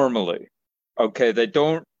 Normally. Okay, they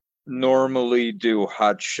don't normally do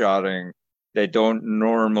hot shotting. They don't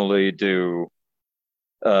normally do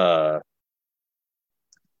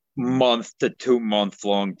month to 2 month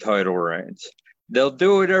long title reigns. They'll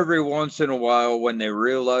do it every once in a while when they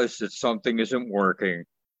realize that something isn't working,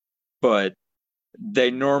 but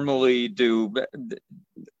they normally do.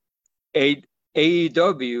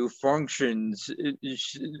 AEW functions,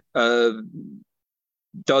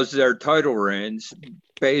 does their title reigns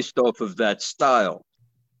based off of that style.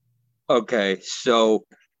 Okay, so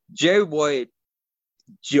Jay White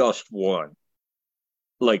just won,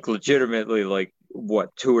 like legitimately, like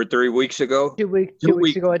what, 2 or 3 weeks ago? 2 weeks. 2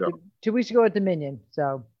 weeks ago at 2 weeks ago at Dominion.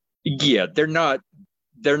 So yeah, they're not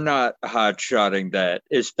hot shotting that,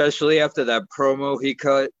 especially after that promo he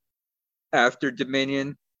cut after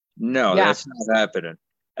Dominion. No, yeah. That's not happening.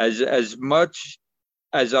 As much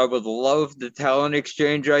as I would love the talent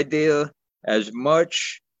exchange idea, as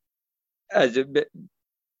much as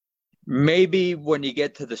maybe when you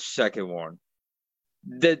get to the second one,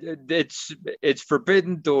 that it's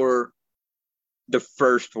Forbidden Door, the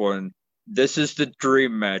first one. This is the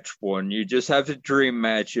dream match one. You just have the dream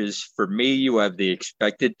matches. For me, you have the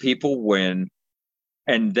expected people win,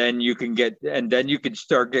 and then you can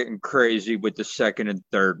start getting crazy with the second and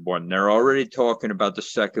third one. They're already talking about the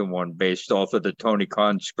second one based off of the Tony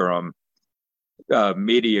Khan Scrum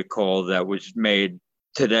media call that was made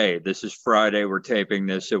today. This is Friday. We're taping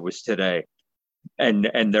this. It was today. And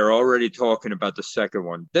they're already talking about the second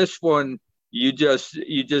one. This one, you just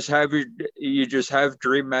have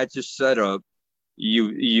dream matches set up.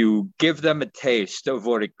 You give them a taste of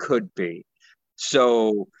what it could be.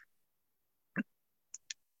 So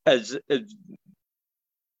as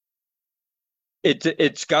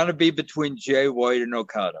it's gonna be between Jay White and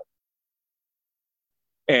Okada.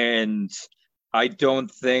 And I don't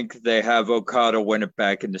think they have Okada win it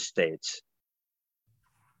back in the States.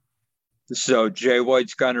 So Jay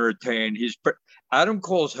White's going to retain. Adam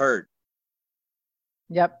Cole's hurt.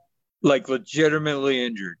 Yep. Like legitimately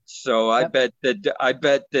injured. So Yep. I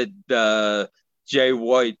bet that Jay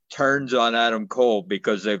White turns on Adam Cole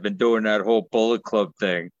because they've been doing that whole Bullet Club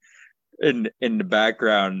thing in the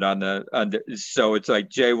background so it's like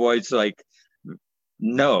Jay White's like,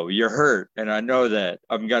 no, you're hurt, and I know that.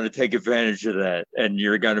 I'm going to take advantage of that, and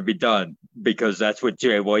you're going to be done, because that's what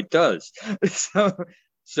Jay White does.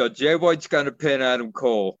 So Jay White's going to pin Adam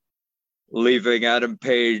Cole, leaving Adam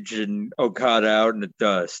Page and Okada out in the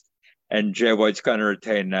dust, and Jay White's going to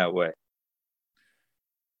retain that way.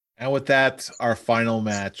 And with that, our final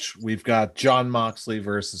match, we've got Jon Moxley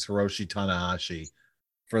versus Hiroshi Tanahashi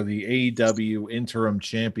for the AEW Interim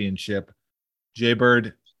Championship.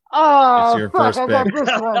 Jaybird, oh, it's your fuck, first I got pick.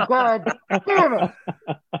 this one. God damn it.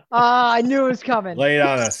 I knew it was coming. Lay it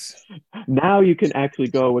on us. Now you can actually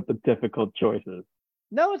go with the difficult choices.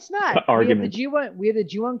 No, it's not. Argument. We have the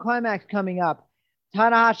G1 climax coming up.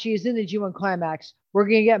 Tanahashi is in the G1 climax. We're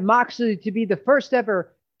going to get Moxley to be the first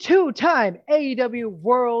ever 2-time AEW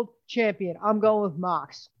World Champion. I'm going with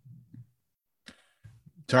Mox.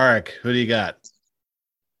 Tarek, who do you got?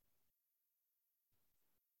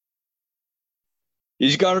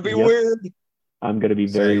 He's going to be weird. I'm going to be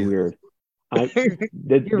very weird.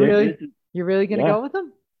 You're really going to go with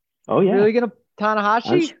him? Oh, yeah. Really going to Tanahashi?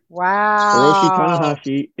 Hiroshi Wow.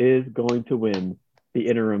 Tanahashi is going to win the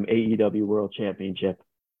interim AEW World Championship,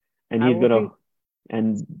 and I he's will gonna, be-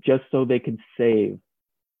 and just so they can save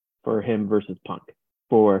for him versus Punk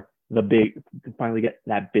for the big, to finally get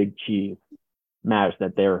that big cheese match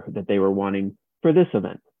that they were wanting for this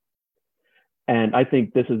event. And I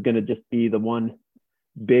think this is gonna just be the one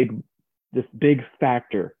big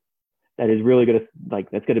factor that is really gonna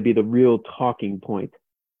that's gonna be the real talking point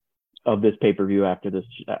of this pay-per-view after this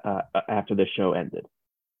show ended.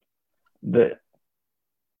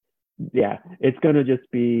 It's gonna just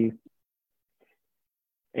be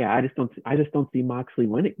I just don't see Moxley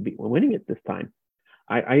winning it this time.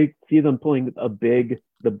 I see them pulling the big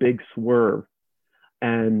swerve,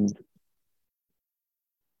 and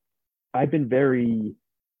I've been very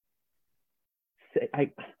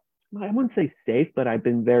I wouldn't say safe, but I've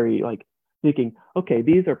been very thinking, okay,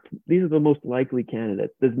 these are the most likely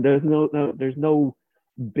candidates. There's no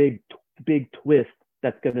big twist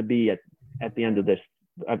that's going to be at the end of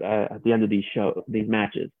these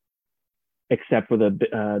matches, except for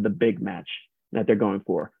the big match that they're going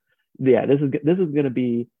for. Yeah, this is going to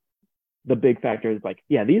be the big factor. Is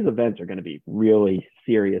these events are going to be really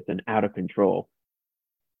serious and out of control,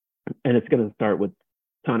 and it's going to start with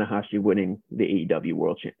Tanahashi winning the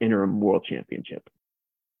AEW interim World Championship.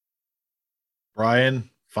 Brian,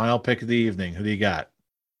 final pick of the evening. Who do you got?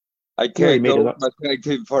 I can't go with my tag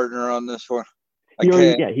team partner on this one. He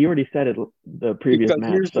already said it the previous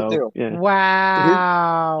match. Here's the deal. Yeah.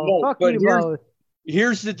 Wow. Fuck you both.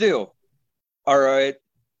 Here's the deal. All right.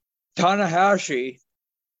 Tanahashi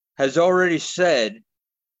has already said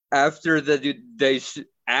after they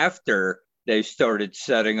started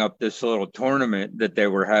setting up this little tournament that they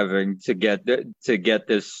were having to get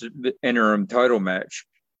this interim title match.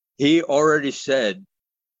 He already said,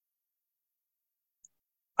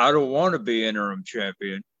 I don't want to be interim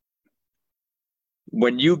champion.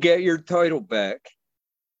 When you get your title back,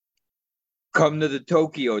 come to the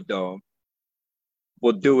Tokyo Dome.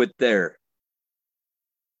 We'll do it there.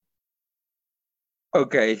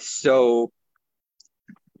 Okay, so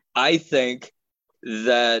I think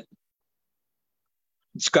that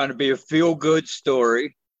it's going to be a feel-good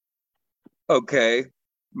story. Okay.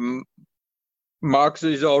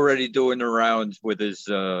 Moxley's already doing the rounds with his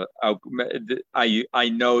I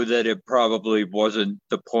know that it probably wasn't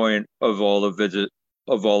the point of all of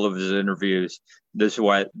his interviews this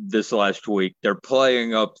last week. They're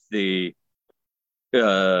playing up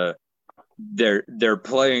they're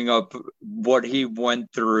playing up what he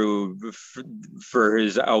went through for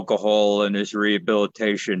his alcohol and his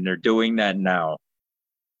rehabilitation. They're doing that now.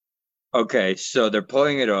 Okay, so they're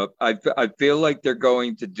playing it up. I feel like they're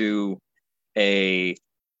going to do a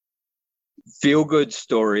feel-good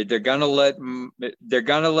story. They're gonna let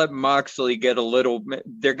Moxley get a little.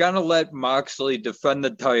 They're gonna let Moxley defend the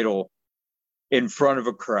title in front of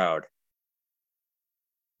a crowd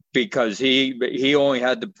because he only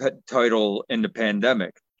had the title in the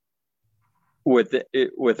pandemic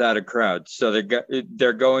without a crowd. So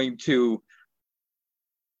they're going to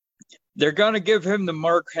give him the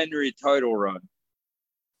Mark Henry title run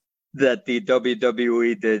that the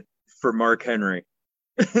WWE did for Mark Henry.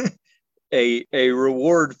 a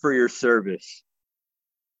reward for your service,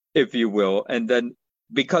 if you will. And then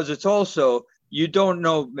because it's also, we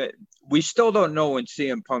still don't know when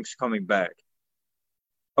CM Punk's coming back.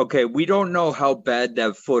 Okay, we don't know how bad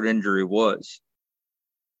that foot injury was.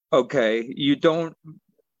 Okay,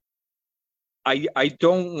 I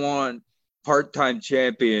don't want part-time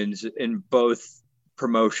champions in both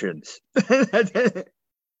promotions.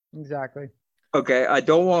 Exactly. Okay, I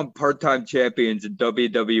don't want part-time champions in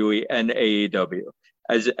WWE and AEW.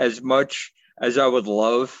 As much as I would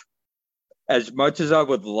love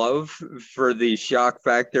for the shock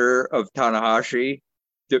factor of Tanahashi,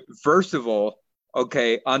 first of all,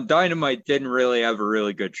 okay, on Dynamite didn't really have a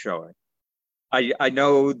really good showing. I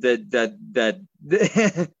know that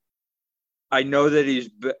I know that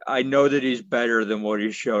he's better than what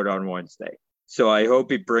he showed on Wednesday. So I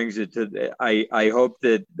hope he brings it to I hope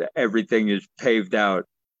that everything is paved out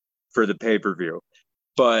for the pay-per-view.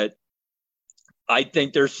 But I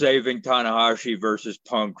think they're saving Tanahashi versus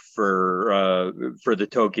Punk for the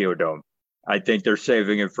Tokyo Dome. I think they're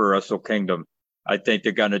saving it for Wrestle Kingdom. I think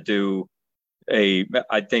they're gonna do an AEW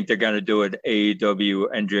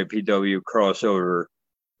NJPW crossover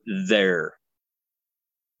there.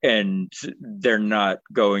 And they're not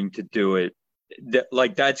going to do it.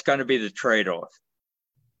 That's going to be the trade-off.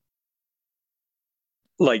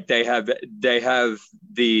 Like they have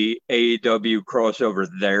the AEW crossover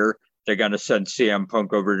there. They're going to send CM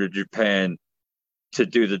Punk over to Japan to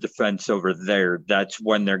do the defense over there, that's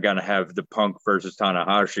when they're going to have the Punk versus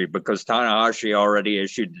Tanahashi, because Tanahashi already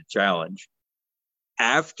issued the challenge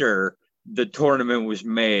after the tournament was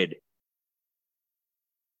made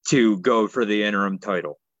to go for the interim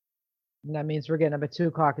title. And that means we're getting up at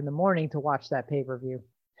 2:00 in the morning to watch that pay-per-view.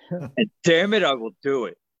 And damn it, I will do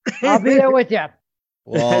it. I'll be there with you.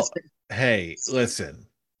 Well, hey, listen.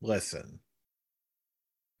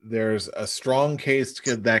 There's a strong case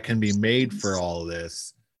that can be made for all of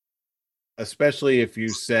this, especially if you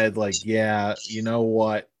said, like, yeah, you know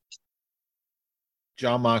what?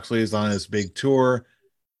 Jon Moxley is on his big tour,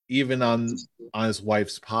 even on his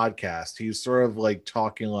wife's podcast. He's sort of like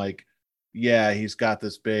talking like, yeah, he's got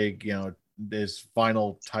this big, his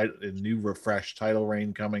final title, new refreshed title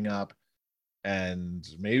reign coming up. And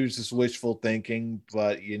maybe it's just wishful thinking,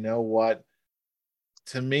 but you know what?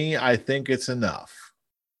 To me, I think it's enough,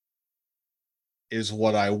 is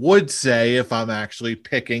what I would say if I'm actually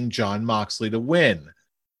picking Jon Moxley to win.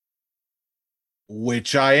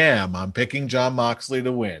 Which I am. I'm picking Jon Moxley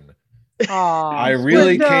to win. I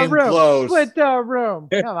really came close. Split the room.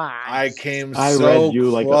 Come on. I came I so read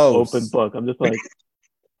you close. like an open book. I'm just like,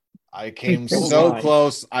 I came so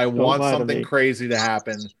close. I want something crazy to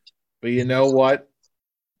happen. But you know what?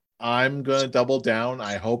 I'm going to double down.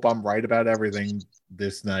 I hope I'm right about everything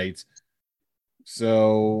this night.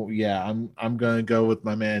 So, yeah, I'm going to go with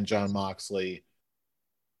my man Jon Moxley.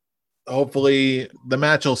 Hopefully, the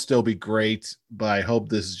match will still be great, but I hope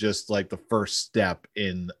this is just like the first step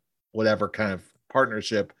in whatever kind of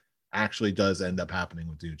partnership actually does end up happening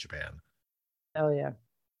with New Japan. Hell yeah.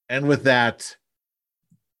 And with that,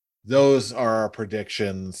 those are our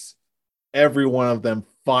predictions. Every one of them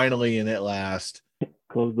finally in at last.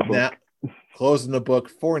 Close the book. Closing the book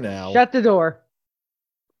for now. Shut the door.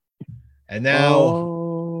 And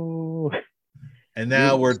now,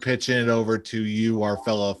 we're pitching it over to you, our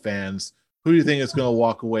fellow fans. Who do you think is going to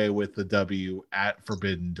walk away with the W at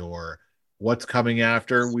Forbidden Door? What's coming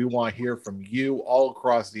after? We want to hear from you all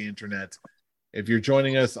across the internet. If you're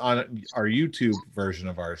joining us on our YouTube version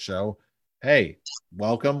of our show, hey,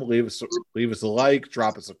 welcome. Leave us a like,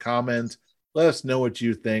 drop us a comment. Let us know what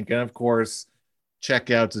you think. And of course, check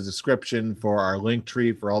out the description for our link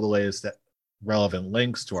tree for all the latest relevant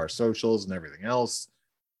links to our socials and everything else.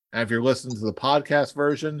 And if you're listening to the podcast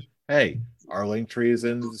version, hey, our link tree is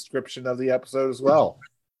in the description of the episode as well.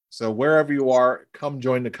 So wherever you are, come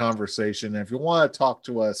join the conversation. And if you want to talk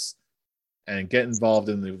to us and get involved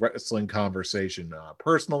in the wrestling conversation on a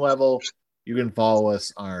personal level, you can follow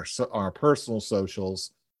us on our personal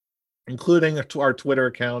socials, including our Twitter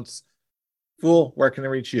accounts. Fool, where can I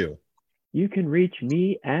reach you? You can reach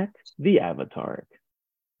me at The Avatar.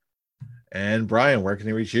 And Brian, where can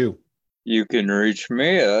I reach you? You can reach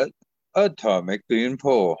me at Atomic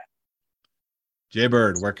Beanpole.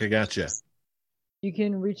 Jaybird, where can I get you? You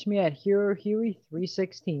can reach me at Hero Huey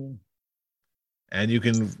 316. And you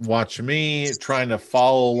can watch me trying to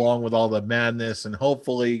follow along with all the madness and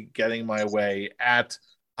hopefully getting my way at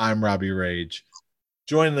I'm Robbie Rage.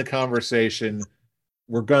 Join the conversation.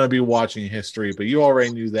 We're going to be watching history, but you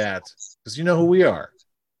already knew that because you know who we are.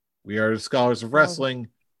 We are the Scholars of Wrestling,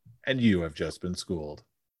 and you have just been schooled.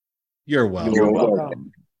 You're welcome. You're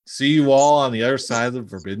welcome. See you all on the other side of the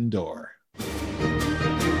Forbidden Door.